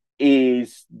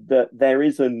is that there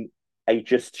isn't a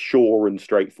just sure and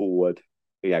straightforward,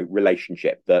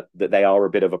 relationship, that they are a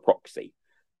bit of a proxy.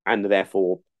 And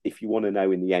therefore, if you want to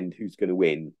know in the end who's going to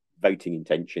win, voting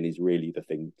intention is really the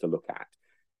thing to look at.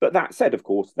 But that said, of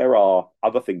course, there are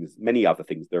many other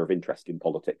things that are of interest in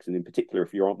politics. And in particular,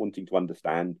 if you're wanting to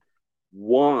understand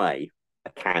why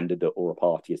a candidate or a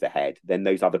party is ahead, then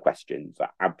those other questions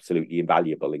are absolutely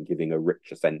invaluable in giving a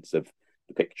richer sense of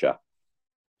the picture.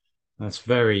 That's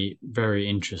very, very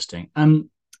interesting.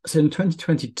 So in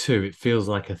 2022, it feels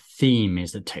like a theme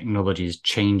is that technology is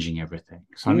changing everything.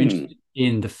 So I'm interested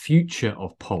in the future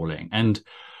of polling and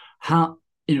how,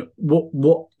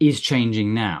 what is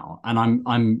changing now. And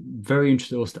I'm very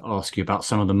interested also to ask you about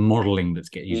some of the modeling that's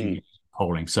using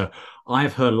polling. So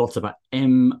I've heard lots about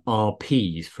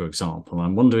MRPs, for example. I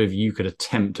wonder if you could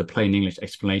attempt a plain English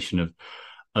explanation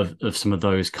of some of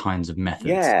those kinds of methods.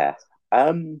 Yeah.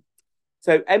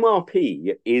 So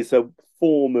MRP is a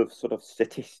form of sort of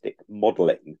statistic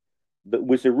modelling that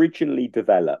was originally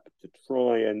developed to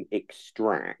try and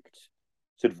extract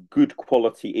sort of good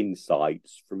quality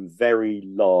insights from very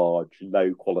large,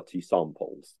 low quality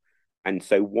samples. And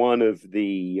so one of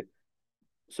the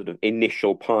sort of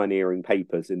initial pioneering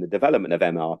papers in the development of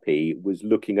MRP was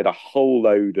looking at a whole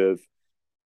load of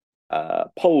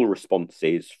poll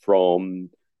responses from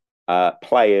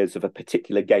players of a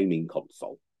particular gaming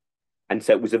console. And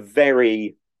so it was a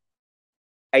very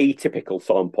atypical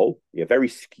sample, a very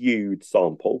skewed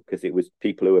sample, because it was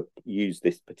people who used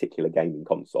this particular gaming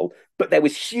console. But there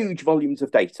was huge volumes of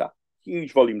data.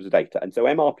 And so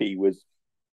MRP was,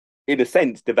 in a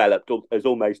sense, developed as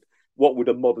almost what would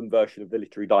a modern version of the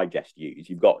Literary Digest use.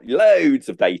 You've got loads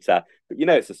of data, but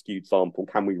it's a skewed sample.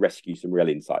 Can we rescue some real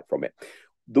insight from it?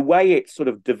 The way it's sort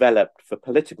of developed for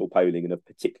political polling and of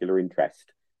particular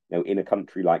interest, in a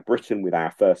country like Britain with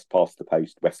our first past the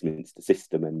post Westminster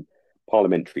system and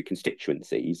parliamentary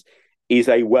constituencies, is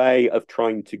a way of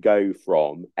trying to go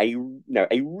from a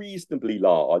reasonably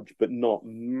large but not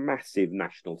massive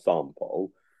national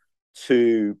sample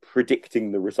to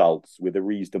predicting the results with a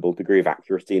reasonable degree of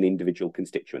accuracy in individual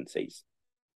constituencies.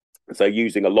 So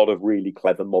using a lot of really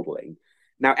clever modelling.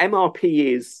 Now,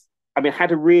 MRP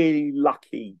had a really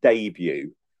lucky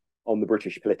debut on the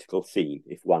British political scene,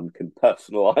 if one can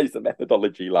personalise a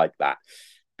methodology like that,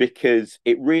 because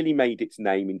it really made its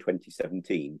name in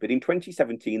 2017. But in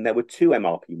 2017, there were two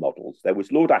MRP models. There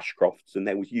was Lord Ashcroft's and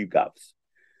there was YouGov's.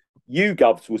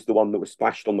 YouGov's was the one that was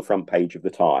splashed on the front page of the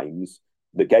Times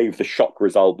that gave the shock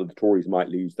result that the Tories might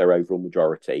lose their overall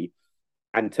majority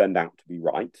and turned out to be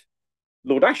right.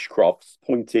 Lord Ashcroft's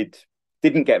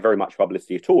didn't get very much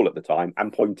publicity at all at the time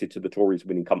and pointed to the Tories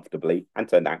winning comfortably and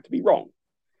turned out to be wrong.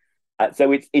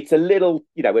 So it's a little,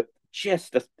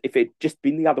 if it just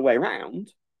been the other way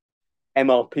around,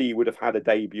 MRP would have had a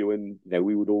debut and,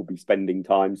 we would all be spending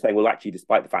time saying, well, actually,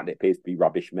 despite the fact it appears to be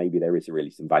rubbish, maybe there is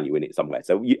really some value in it somewhere.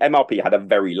 So MRP had a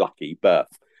very lucky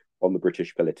birth on the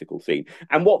British political scene.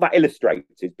 And what that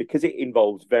illustrates is because it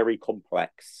involves very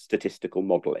complex statistical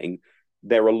modelling,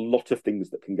 there are a lot of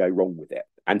things that can go wrong with it.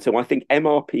 And so I think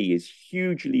MRP is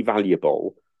hugely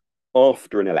valuable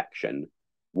after an election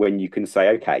when you can say,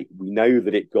 okay, we know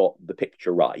that it got the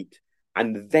picture right.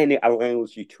 And then it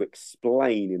allows you to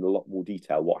explain in a lot more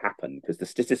detail what happened, because the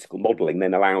statistical modelling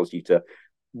then allows you to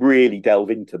really delve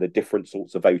into the different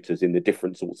sorts of voters in the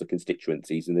different sorts of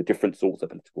constituencies in the different sorts of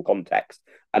political context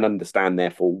and understand,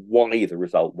 therefore, why the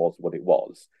result was what it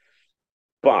was.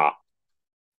 But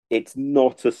it's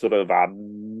not a sort of a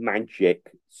magic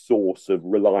source of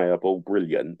reliable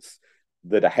brilliance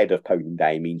that ahead of polling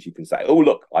day means you can say, oh,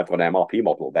 look, I've got an MRP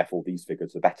model, therefore these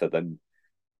figures are better than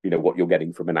what you're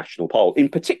getting from a national poll. In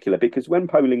particular, because when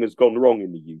polling has gone wrong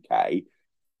in the UK,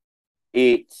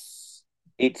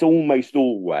 it's almost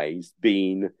always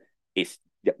been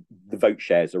the vote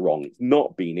shares are wrong. It's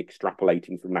not been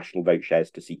extrapolating from national vote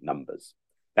shares to seat numbers.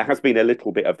 There has been a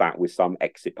little bit of that with some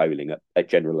exit polling at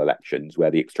general elections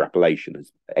where the extrapolation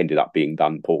has ended up being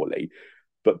done poorly.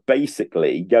 But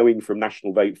basically, going from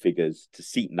national vote figures to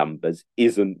seat numbers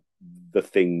isn't the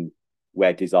thing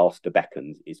where disaster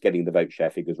beckons. It's getting the vote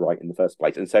share figures right in the first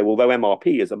place. And so although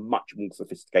MRP is a much more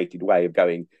sophisticated way of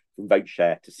going from vote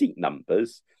share to seat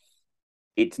numbers,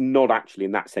 it's not actually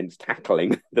in that sense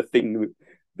tackling the thing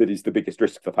that is the biggest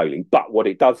risk for polling. But what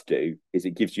it does do is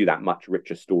it gives you that much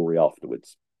richer story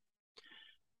afterwards.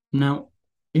 Now,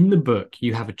 in the book,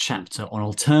 you have a chapter on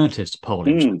alternatives to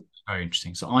polling, which is very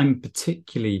interesting. So I'm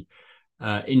particularly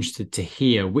interested to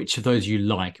hear which of those you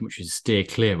like and which you steer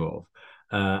clear of.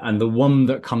 And the one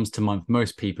that comes to mind for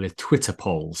most people is Twitter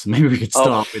polls. Maybe we could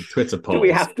start with Twitter polls. Do we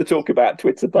have to talk about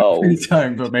Twitter polls? We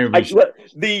don't, but maybe we should.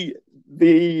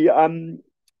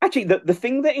 Actually, the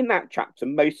thing that in that chapter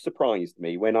most surprised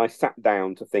me when I sat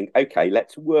down to think, okay,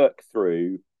 let's work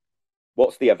through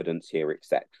what's the evidence here,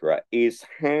 etc., is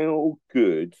how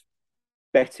good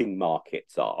betting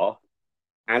markets are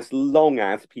as long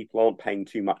as people aren't paying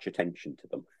too much attention to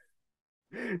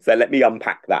them. So let me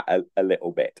unpack that a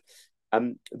little bit.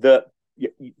 There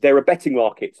are betting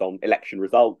markets on election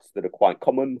results that are quite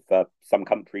common for some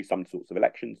countries, some sorts of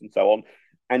elections, and so on.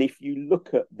 And if you look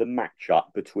at the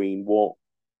matchup between what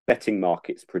betting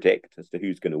markets predict as to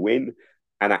who's going to win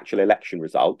and actual election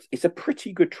results, it's a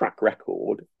pretty good track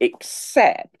record,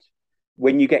 except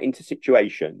when you get into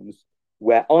situations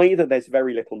where either there's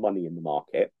very little money in the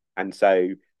market, and so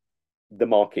the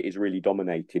market is really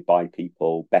dominated by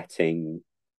people betting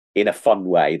in a fun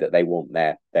way that they want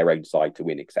their own side to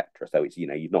win, etc. So it's,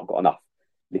 you've not got enough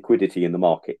liquidity in the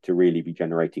market to really be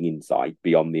generating insight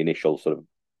beyond the initial sort of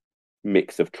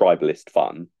mix of tribalist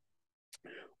fun,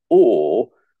 or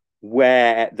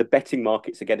where the betting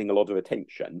markets are getting a lot of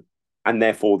attention and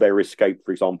therefore there is scope,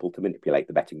 for example, to manipulate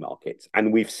the betting markets.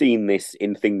 And we've seen this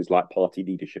in things like party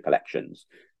leadership elections,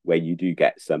 where you do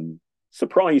get some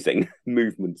surprising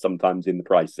movement sometimes in the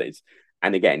prices.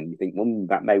 And again, you think, well,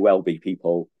 that may well be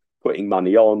people putting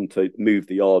money on to move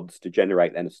the odds to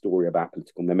generate then a story about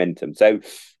political momentum. So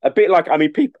a bit like,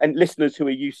 people and listeners who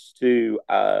are used to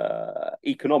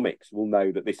economics will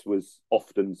know that this was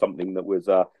often something that was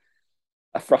a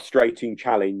frustrating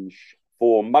challenge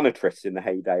for monetarists in the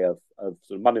heyday of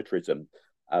sort of monetarism,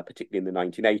 particularly in the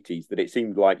 1980s, that it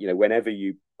seemed like, whenever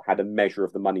you had a measure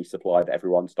of the money supply that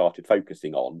everyone started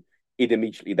focusing on, it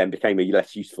immediately then became a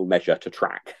less useful measure to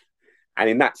track. And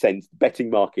in that sense, betting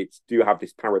markets do have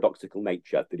this paradoxical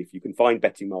nature that if you can find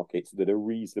betting markets that are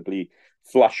reasonably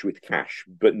flush with cash,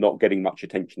 but not getting much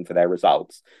attention for their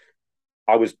results,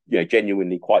 I was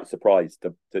genuinely quite surprised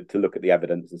to look at the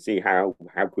evidence and see how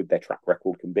good their track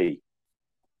record can be.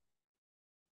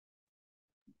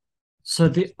 So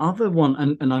the other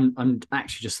one, and I'm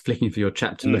actually just flicking through your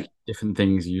chapter, looking at different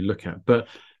things you look at, but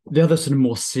the other sort of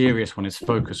more serious one is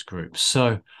focus groups.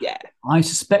 So yeah, I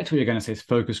suspect what you're going to say is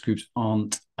focus groups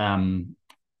aren't a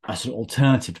sort of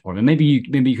alternative to polling. Maybe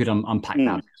you could unpack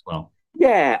that as well.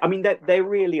 Yeah, they're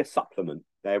really a supplement.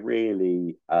 They're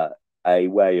really a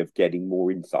way of getting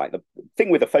more insight. The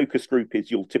thing with a focus group is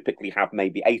you'll typically have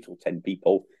maybe 8 or 10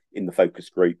 people in the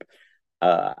focus group.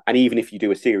 And even if you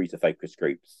do a series of focus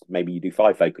groups, maybe you do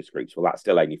 5 focus groups, well, that's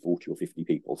still only 40 or 50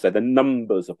 people. So the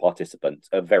numbers of participants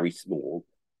are very small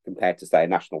compared to, say, a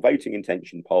national voting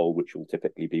intention poll, which will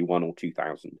typically be 1,000 or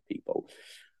 2,000 people.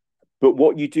 But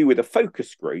what you do with a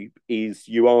focus group is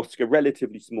you ask a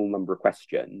relatively small number of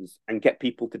questions and get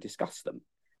people to discuss them.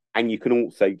 And you can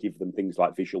also give them things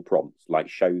like visual prompts, like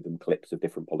show them clips of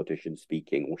different politicians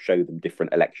speaking or show them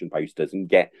different election posters and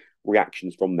get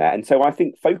reactions from there. And so I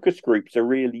think focus groups are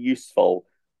really useful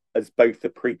as both a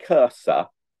precursor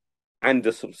and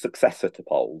a sort of successor to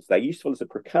polls. They're useful as a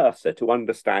precursor to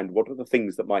understand what are the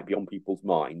things that might be on people's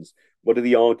minds, what are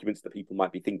the arguments that people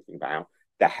might be thinking about,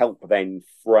 to help then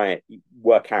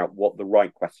work out what the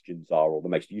right questions are or the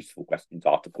most useful questions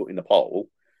are to put in the poll.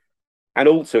 And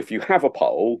also, if you have a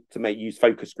poll, to use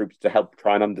focus groups to help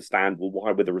try and understand, well,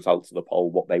 why were the results of the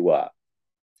poll what they were?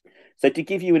 So to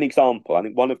give you an example, I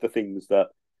think one of the things that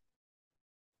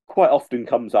quite often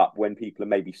comes up when people are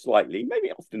maybe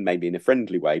in a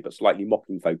friendly way, but slightly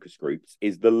mocking focus groups,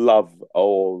 is the love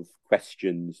of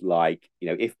questions like,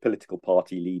 if political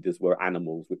party leaders were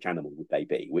animals, which animal would they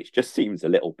be? Which just seems a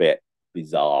little bit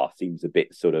bizarre, seems a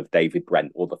bit sort of David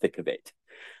Brent or the thick of it.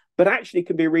 But actually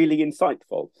can be really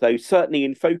insightful. So certainly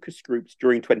in focus groups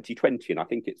during 2020, and I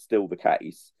think it's still the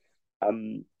case,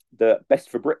 the Best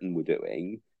for Britain were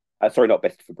doing, not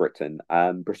Best for Britain,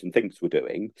 Britain Thinks were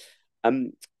doing,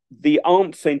 the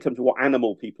answer in terms of what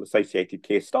animal people associated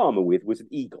Keir Starmer with was an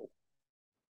eagle.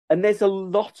 And there's a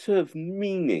lot of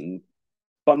meaning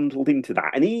bundled into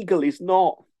that. An eagle is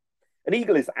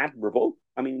admirable.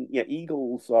 I mean,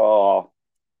 eagles are,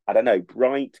 I don't know,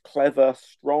 bright, clever,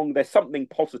 strong. There's something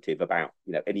positive about,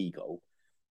 an eagle.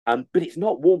 But it's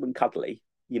not warm and cuddly.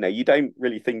 You don't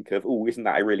really think of, oh, isn't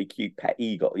that a really cute pet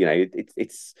eagle?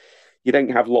 It's you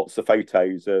don't have lots of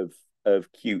photos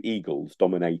of cute eagles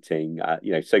dominating,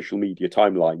 social media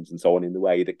timelines and so on in the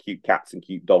way that cute cats and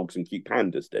cute dogs and cute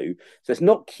pandas do. So it's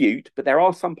not cute, but there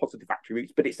are some positive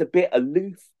attributes, but it's a bit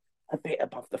aloof, a bit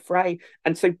above the fray.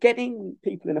 And so getting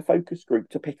people in a focus group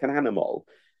to pick an animal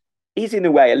is in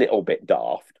a way a little bit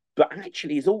daft, but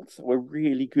actually is also a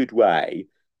really good way,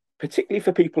 particularly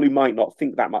for people who might not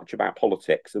think that much about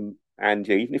politics and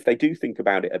even if they do think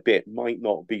about it a bit, might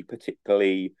not be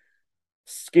particularly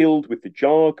skilled with the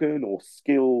jargon or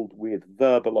skilled with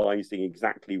verbalizing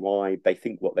exactly why they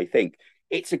think what they think.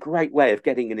 It's a great way of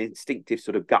getting an instinctive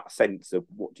sort of gut sense of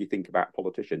what do you think about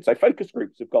politicians. So focus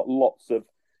groups have got lots of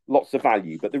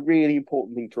value, but the really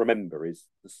important thing to remember is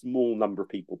the small number of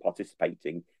people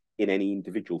participating in any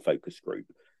individual focus group,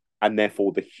 and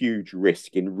therefore the huge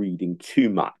risk in reading too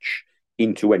much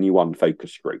into any one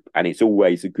focus group. And it's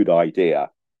always a good idea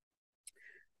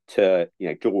to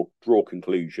draw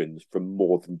conclusions from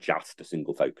more than just a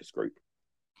single focus group.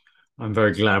 I'm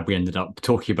very glad we ended up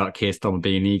talking about Keir Starmer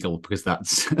being an eagle, because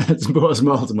that's brought a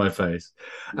smile to my face.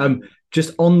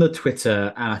 Just on the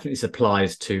Twitter, and I think this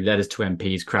applies to letters to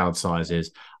MPs, crowd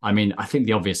sizes. I mean, I think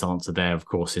the obvious answer there, of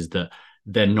course, is that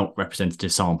they're not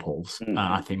representative samples.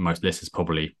 I think most listeners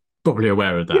probably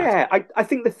aware of that. Yeah, I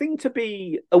think the thing to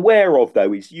be aware of,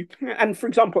 though, is you can, and for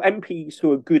example, MPs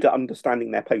who are good at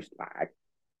understanding their post bag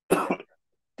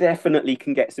definitely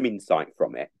can get some insight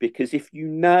from it, because if you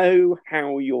know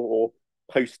how your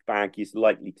post bag is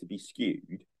likely to be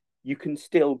skewed, you can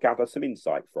still gather some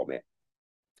insight from it.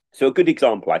 So a good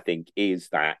example, I think, is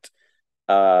that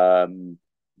many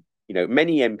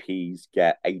MPs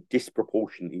get a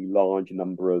disproportionately large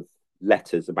number of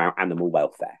letters about animal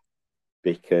welfare,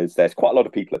 because there's quite a lot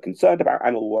of people are concerned about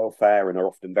animal welfare and are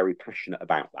often very passionate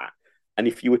about that. And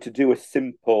if you were to do a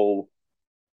simple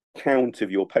count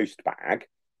of your post bag,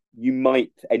 you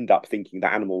might end up thinking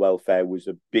that animal welfare was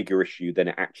a bigger issue than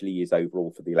it actually is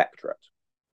overall for the electorate.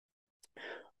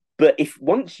 But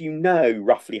once you know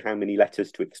roughly how many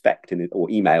letters to expect or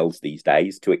emails these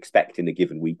days to expect in a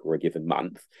given week or a given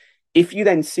month, if you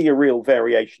then see a real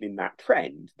variation in that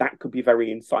trend, that could be very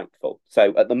insightful.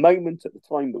 So at the moment, at the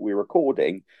time that we're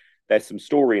recording, there's some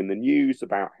story in the news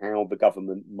about how the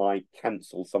government might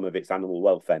cancel some of its animal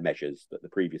welfare measures that the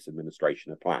previous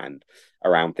administration had planned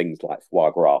around things like foie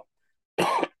gras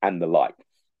and the like.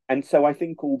 And so I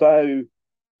think although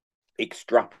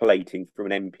extrapolating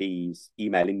from an MP's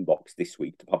email inbox this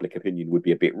week to public opinion would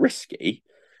be a bit risky,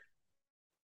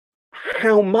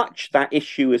 how much that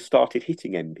issue has started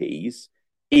hitting MPs,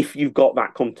 if you've got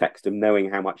that context of knowing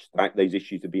how much those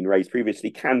issues have been raised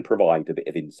previously, can provide a bit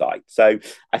of insight. So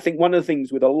I think one of the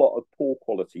things with a lot of poor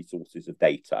quality sources of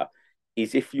data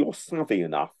is if you're savvy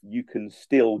enough, you can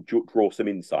still draw some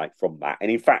insight from that. And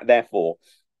in fact, therefore,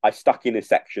 I stuck in a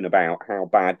section about how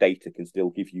bad data can still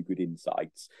give you good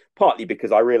insights, partly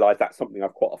because I realised that's something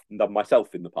I've quite often done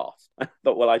myself in the past. I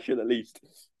thought, well, I should at least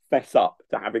fess up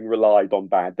to having relied on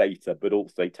bad data, but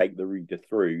also take the reader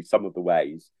through some of the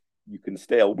ways you can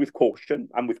still, with caution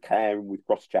and with care and with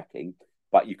cross-checking,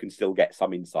 but you can still get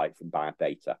some insight from bad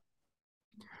data.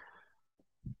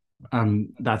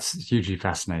 That's hugely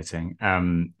fascinating.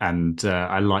 And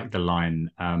I like the line,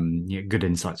 good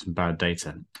insights from bad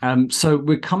data. So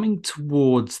we're coming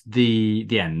towards the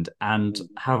end, and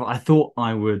I thought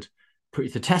I would put you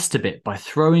to the test a bit by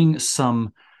throwing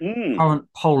some current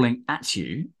polling at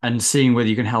you and seeing whether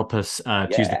you can help us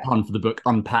choose the pun for the book,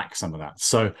 unpack some of that.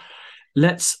 So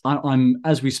I'm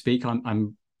as we speak,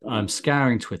 I'm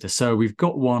scouring Twitter. So we've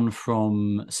got one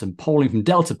from some polling from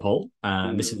Delta Poll.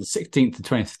 This is the 16th to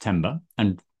 20th September.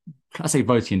 And I say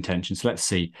voting intention. So let's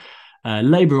see.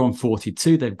 Labour on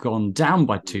 42. They've gone down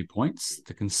by 2 points.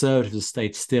 The Conservatives have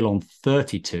stayed still on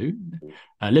 32.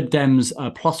 Lib Dems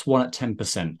 +1 at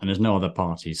 10%. And there's no other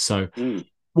parties. So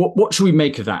what should we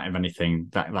make of that, if anything,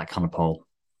 that kind of poll?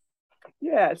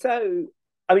 Yeah, so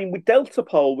I mean, with Delta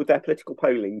Poll, with their political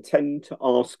polling, tend to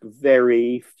ask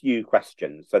very few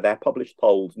questions. So their published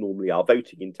polls normally are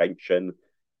voting intention,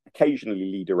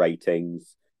 occasionally leader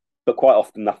ratings, but quite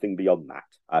often nothing beyond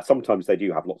that. Sometimes they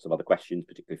do have lots of other questions,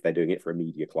 particularly if they're doing it for a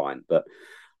media client. But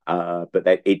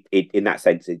in that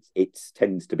sense, it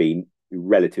tends to be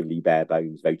relatively bare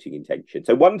bones voting intention.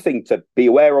 So one thing to be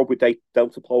aware of with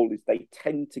Delta Poll is they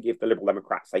tend to give the Liberal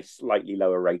Democrats a slightly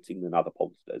lower rating than other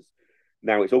pollsters.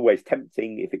 Now, it's always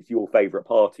tempting, if it's your favourite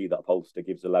party that a pollster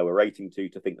gives a lower rating to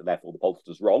think that therefore the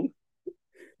pollster's wrong.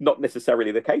 Not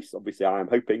necessarily the case. Obviously, I am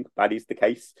hoping that is the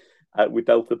case with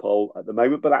Delta Poll at the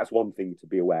moment, but that's one thing to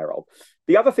be aware of.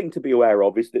 The other thing to be aware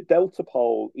of is that Delta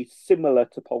Poll is similar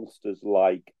to pollsters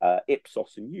like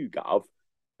Ipsos and YouGov,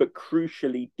 but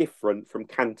crucially different from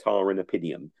Kantar and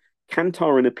Opinium.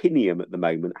 Kantar and Opinium at the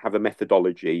moment have a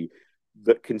methodology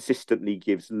that consistently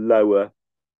gives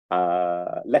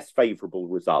less favourable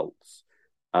results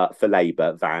for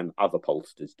Labour than other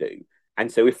pollsters do.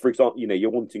 And so if, for example, you're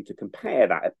wanting to compare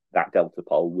that Delta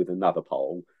poll with another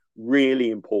poll, really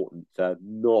important to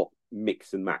not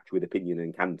mix and match with Opinion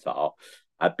and Kantar,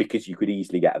 because you could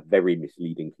easily get a very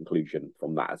misleading conclusion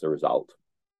from that as a result.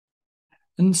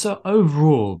 And so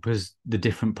overall, because the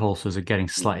different pollsters are getting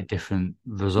slightly different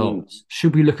results,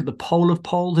 should we look at the poll of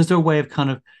polls? Is there a way of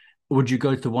would you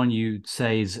go to the one you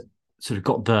say is sort of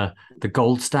got the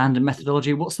gold standard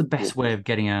methodology? What's the best way of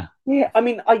getting a... Yeah, I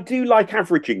mean, I do like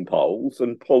averaging polls,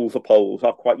 and polls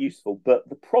are quite useful. But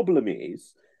the problem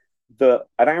is that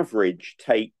an average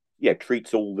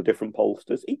treats all the different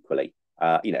pollsters equally.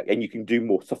 And you can do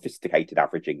more sophisticated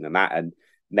averaging than that. And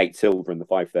Nate Silver and the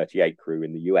 538 crew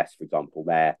in the US, for example,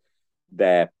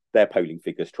 their polling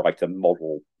figures try to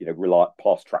model,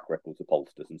 past track records of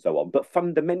pollsters and so on. But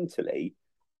fundamentally,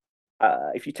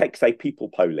 if you take, say, People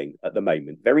Polling at the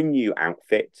moment, very new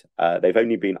outfit. They've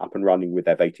only been up and running with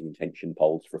their voting intention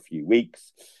polls for a few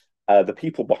weeks. The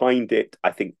people behind it,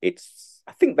 I think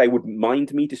they wouldn't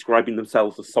mind me describing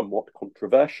themselves as somewhat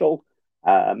controversial.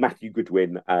 Matthew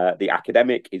Goodwin, the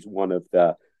academic, is one of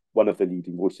the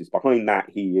leading voices behind that.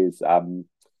 He is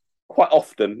quite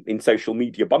often in social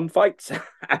media bun fights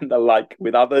and the like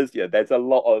with others. There's a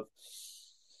lot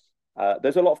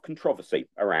of controversy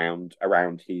around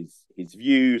his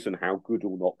views and how good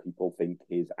or not people think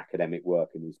his academic work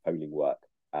and his polling work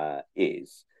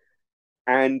is.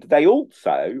 And they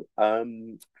also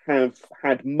have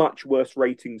had much worse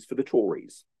ratings for the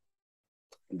Tories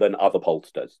than other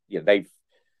pollsters.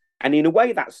 And in a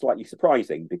way that's slightly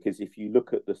surprising, because if you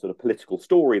look at the sort of political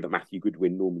story that Matthew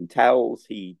Goodwin normally tells,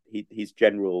 his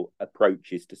general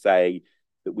approach is to say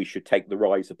that we should take the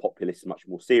rise of populists much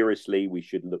more seriously, we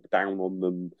should look down on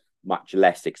them much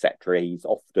less, etc. He's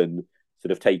often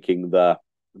sort of taking the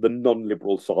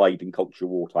non-liberal side in culture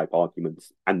war type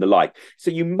arguments and the like.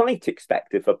 So you might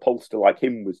expect if a pollster like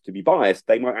him was to be biased,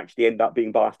 they might actually end up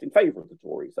being biased in favour of the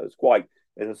Tories. So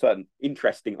there's a certain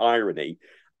interesting irony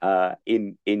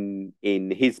in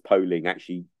his polling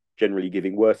actually generally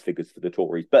giving worse figures for the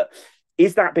Tories. But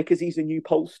is that because he's a new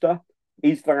pollster?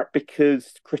 Is that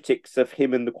because critics of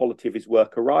him and the quality of his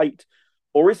work are right?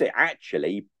 Or is it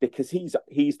actually because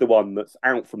he's the one that's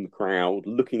out from the crowd,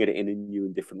 looking at it in a new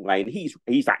and different way, and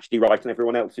he's actually right and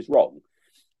everyone else is wrong?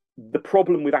 The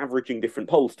problem with averaging different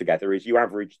polls together is you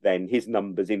average then his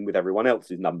numbers in with everyone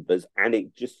else's numbers, and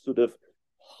it just sort of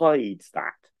hides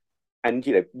that. And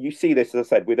you see this, as I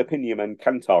said, with Opinion and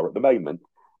Kantar at the moment.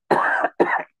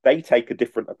 They take a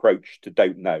different approach to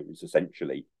don't knows,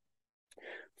 essentially,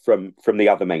 from the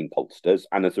other main pollsters,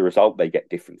 and as a result, they get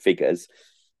different figures.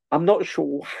 I'm not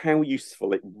sure how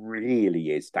useful it really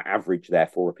is to average their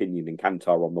for opinion in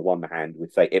Kantar on the one hand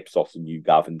with, say, Ipsos and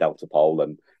YouGov and Delta Poll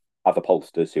and other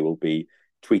pollsters who will be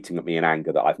tweeting at me in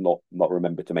anger that I've not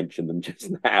remembered to mention them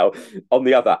just now on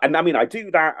the other. And I mean, I do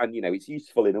that and, it's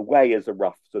useful in a way as a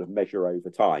rough sort of measure over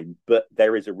time, but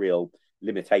there is a real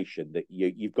limitation that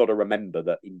you've got to remember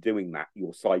that in doing that,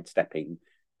 you're sidestepping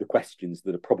the questions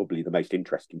that are probably the most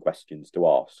interesting questions to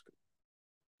ask.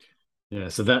 Yeah,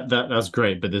 so that's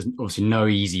great, but there's obviously no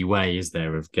easy way, is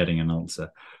there, of getting an answer.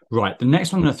 Right, the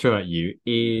next one I'm going to throw at you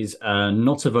is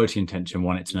not a voting intention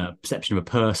one, it's a perception of a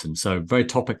person. So very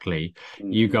topically,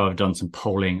 you guys have done some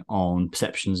polling on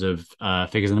perceptions of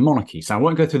figures in the monarchy. So I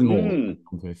won't go through them all,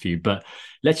 I'll go through a few, but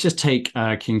let's just take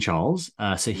King Charles.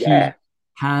 He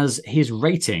has his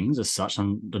ratings as such, I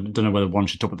don't know whether one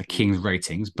should talk about the King's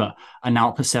ratings, but are now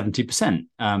up at 70%,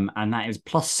 and that is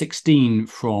plus 16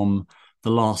 from the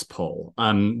last poll.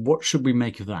 What should we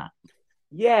make of that?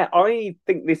 Yeah, I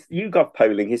think this YouGov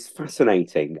polling is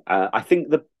fascinating. I think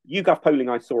the YouGov polling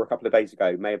I saw a couple of days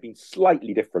ago may have been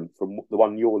slightly different from the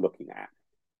one you're looking at,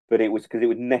 but it was because it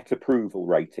was net approval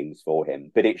ratings for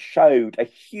him. But it showed a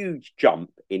huge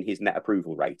jump in his net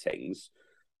approval ratings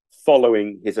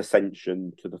following his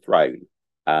ascension to the throne.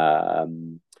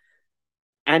 And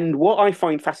what I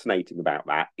find fascinating about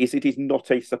that is it is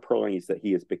not a surprise that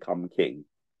he has become king.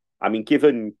 I mean,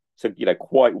 given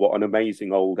quite what an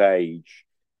amazing old age,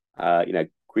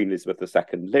 Queen Elizabeth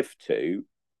II lived to.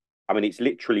 I mean, it's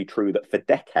literally true that for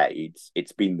decades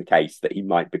it's been the case that he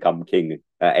might become king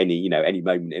at any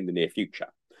moment in the near future.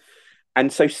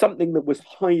 And so something that was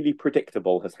highly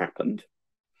predictable has happened.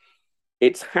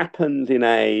 It's happened in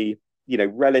a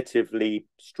relatively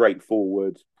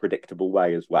straightforward, predictable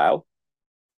way as well.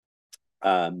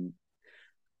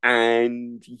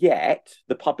 And yet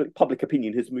the public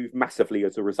opinion has moved massively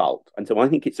as a result. And so I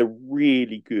think it's a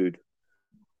really good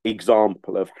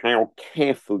example of how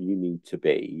careful you need to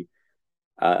be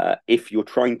if you're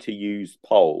trying to use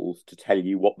polls to tell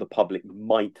you what the public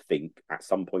might think at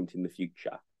some point in the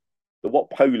future. But what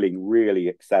polling really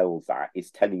excels at is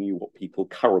telling you what people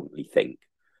currently think.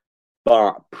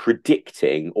 But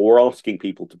predicting or asking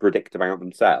people to predict about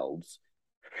themselves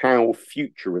how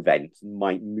future events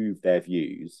might move their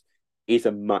views is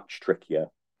a much trickier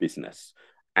business.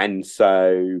 And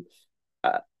so,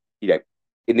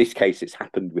 in this case, it's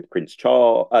happened with Prince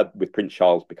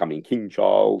Charles becoming King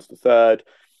Charles III.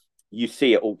 You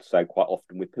see it also quite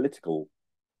often with political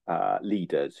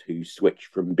leaders who switch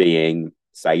from being,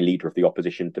 say, leader of the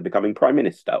opposition to becoming prime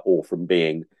minister, or from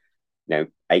being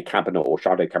a cabinet or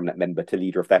shadow cabinet member to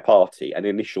leader of their party. An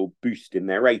initial boost in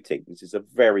their ratings is a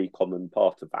very common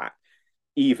part of that.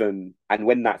 And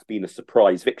when that's been a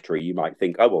surprise victory, you might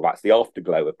think, oh, well, that's the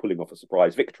afterglow of pulling off a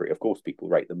surprise victory. Of course, people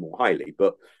rate them more highly.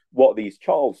 But what these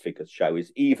Charles figures show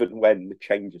is even when the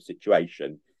change of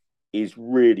situation is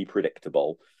really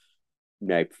predictable,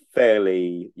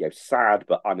 fairly sad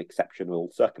but unexceptional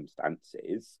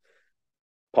circumstances,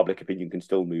 public opinion can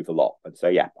still move a lot. And so,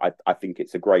 yeah, I think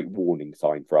it's a great warning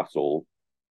sign for us all.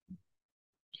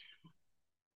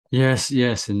 Yes,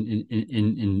 indeed.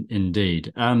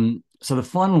 So the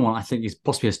final one I think is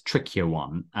possibly a trickier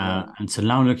one. And so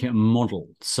now I'm looking at a model.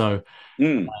 So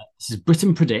this is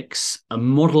Britain Predicts, a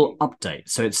model update.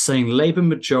 So it's saying Labour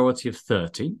majority of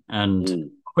 30 and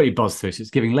pretty buzz through. So it's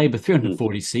giving Labour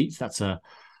 340 seats. That's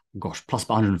plus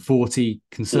 140,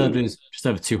 Conservatives just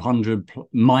over 200,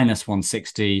 minus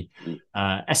 160,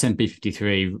 SNP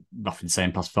 53, roughly the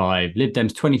same, plus 5, Lib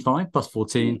Dems 25, plus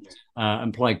 14,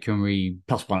 and Plaid Cymru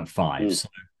plus 1 at 5. So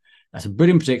that's a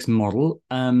Britain Predicts model.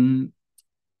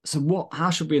 So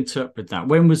how should we interpret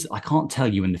that? I can't tell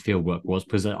you when the fieldwork was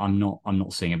because I'm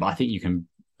not seeing it, but I think you can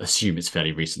assume it's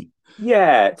fairly recent.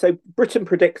 Yeah, so Britain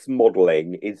Predicts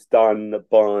modelling is done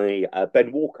by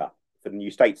Ben Walker for the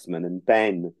New Statesman, and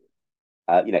Ben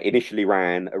initially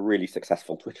ran a really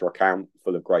successful Twitter account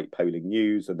full of great polling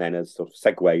news, and then has sort of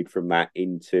segued from that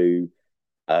into,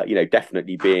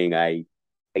 definitely being a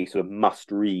sort of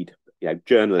must-read,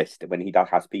 journalist when he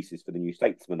has pieces for the New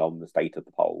Statesman on the state of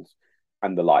the polls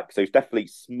and the like. So he's definitely a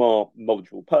smart,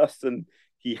 knowledgeable person.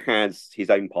 He has his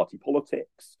own party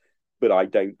politics, but I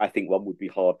think one would be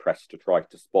hard-pressed to try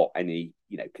to spot any,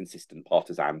 consistent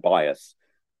partisan bias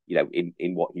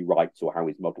in what he writes or how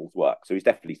his models work. So he's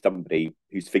definitely somebody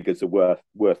whose figures are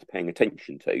worth paying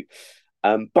attention to.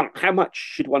 But how much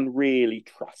should one really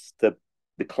trust the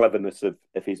cleverness of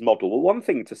his model? Well, one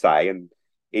thing to say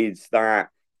is that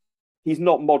he's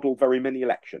not modelled very many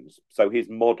elections. So his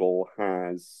model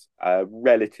has a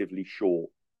relatively short,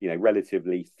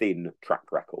 relatively thin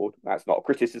track record. That's not a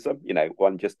criticism.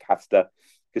 One just has to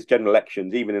because general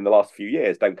elections, even in the last few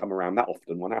years, don't come around that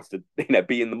often. One has to,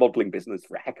 be in the modelling business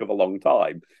for a heck of a long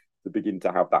time to begin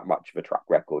to have that much of a track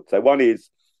record. So one is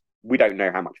we don't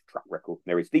know how much track record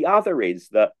there is. The other is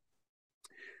that,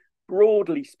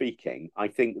 broadly speaking, I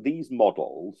think these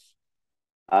models,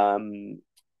 when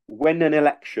an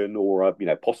election or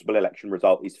a possible election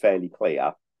result is fairly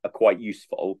clear, are quite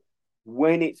useful.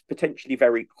 When it's potentially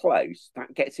very close,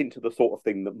 that gets into the sort of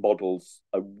thing that models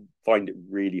find it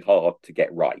really hard to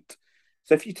get right.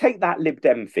 So if you take that Lib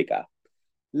Dem figure,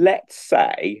 let's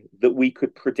say that we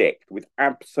could predict with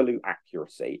absolute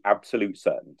accuracy, absolute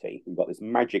certainty, we've got this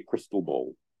magic crystal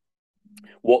ball,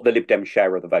 what the Lib Dem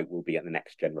share of the vote will be at the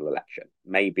next general election.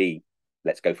 Maybe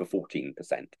let's go for 14%.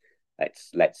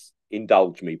 Let's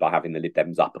indulge me by having the Lib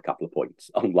Dems up a couple of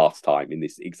points on last time in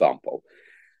this example.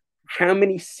 How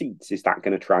many seats is that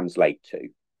going to translate to?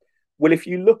 Well, if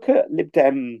you look at Lib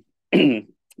Dem, the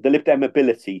Lib Dem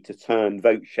ability to turn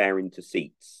vote share into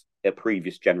seats at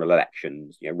previous general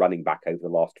elections, running back over the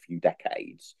last few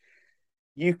decades,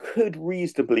 you could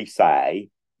reasonably say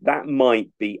that might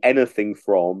be anything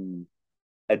from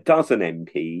a dozen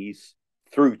MPs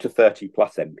through to 30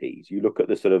 plus MPs. You look at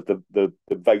the sort of the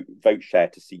vote share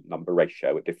to seat number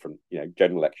ratio at different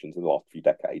general elections in the last few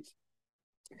decades.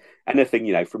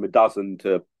 Anything from a dozen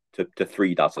to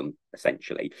 3 dozen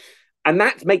essentially, and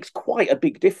that makes quite a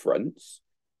big difference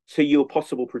to your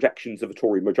possible projections of a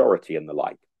Tory majority and the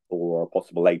like, or a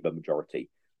possible Labour majority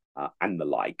and the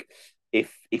like,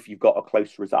 if you've got a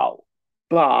close result.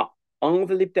 But are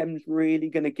the Lib Dems really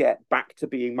going to get back to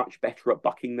being much better at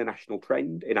bucking the national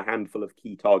trend in a handful of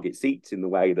key target seats in the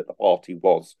way that the party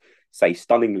was, say,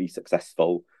 stunningly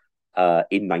successful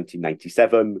in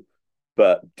 1997,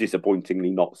 but disappointingly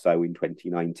not so in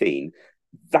 2019?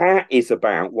 That is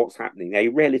about what's happening in a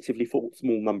relatively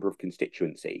small number of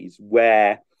constituencies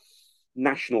where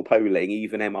national polling,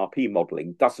 even MRP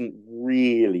modelling, doesn't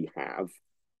really have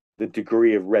the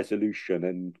degree of resolution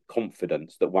and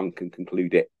confidence that one can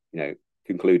conclude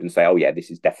and say, oh yeah,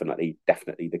 this is definitely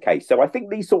the case. So I think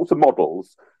these sorts of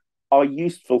models are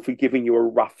useful for giving you a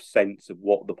rough sense of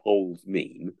what the polls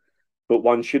mean, but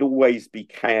one should always be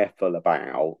careful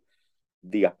about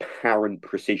the apparent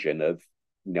precision of,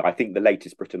 I think the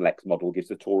latest Britain Lex model gives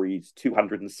the Tories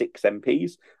 206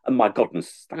 MPs, and my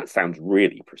goodness, that sounds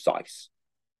really precise.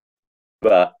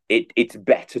 But it's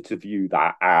better to view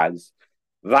that as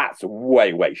that's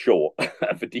way, way short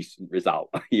of a decent result.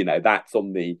 That's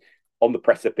on the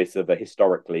precipice of a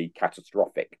historically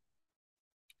catastrophic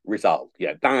result.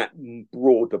 That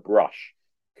broader brush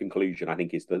conclusion, I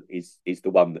think, is the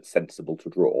one that's sensible to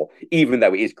draw, even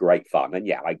though it is great fun. And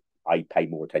I pay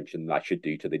more attention than I should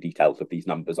do to the details of these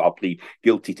numbers. I'll plead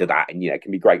guilty to that. And, it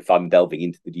can be great fun delving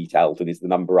into the details. And is the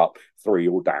number up 3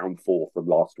 or down 4 from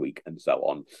last week and so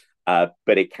on?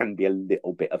 But it can be a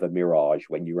little bit of a mirage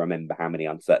when you remember how many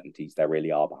uncertainties there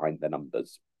really are behind the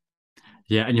numbers.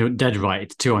 Yeah, and you're dead right.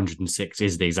 It's 206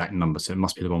 is the exact number, so it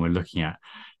must be the one we're looking at.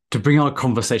 To bring our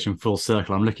conversation full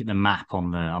circle, I'm looking at the map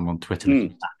I'm on Twitter.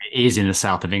 It is in the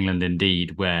south of England,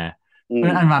 indeed, and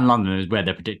around London is where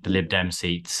they predict the Lib Dem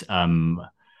seats.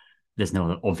 There's no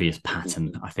other obvious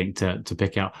pattern, I think, to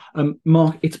pick out.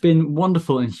 Mark, it's been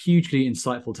wonderful and hugely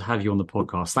insightful to have you on the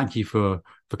podcast. Thank you for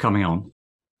coming on.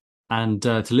 And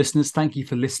to listeners, thank you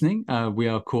for listening. We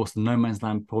are, of course, the No Man's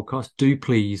Land podcast. Do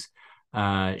please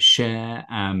share,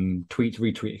 tweet,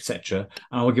 retweet, etc.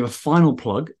 And I will give a final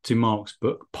plug to Mark's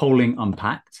book, Polling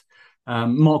Unpacked.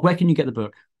 Mark, where can you get the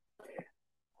book?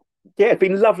 Yeah, it's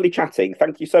been lovely chatting.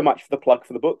 Thank you so much for the plug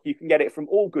for the book. You can get it from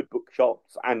all good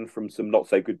bookshops and from some not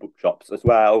so good bookshops as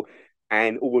well.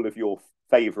 And all of your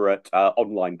favourite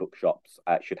online bookshops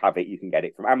should have it. You can get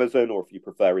it from Amazon, or if you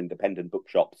prefer independent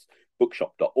bookshops,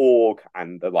 bookshop.org,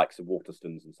 and the likes of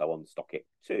Waterstones and so on stock it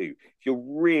too. If you're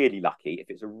really lucky, if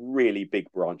it's a really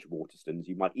big branch of Waterstones,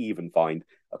 you might even find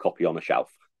a copy on a shelf.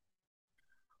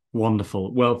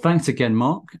 Wonderful. Well, thanks again,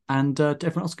 Mark, and to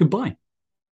everyone else, goodbye.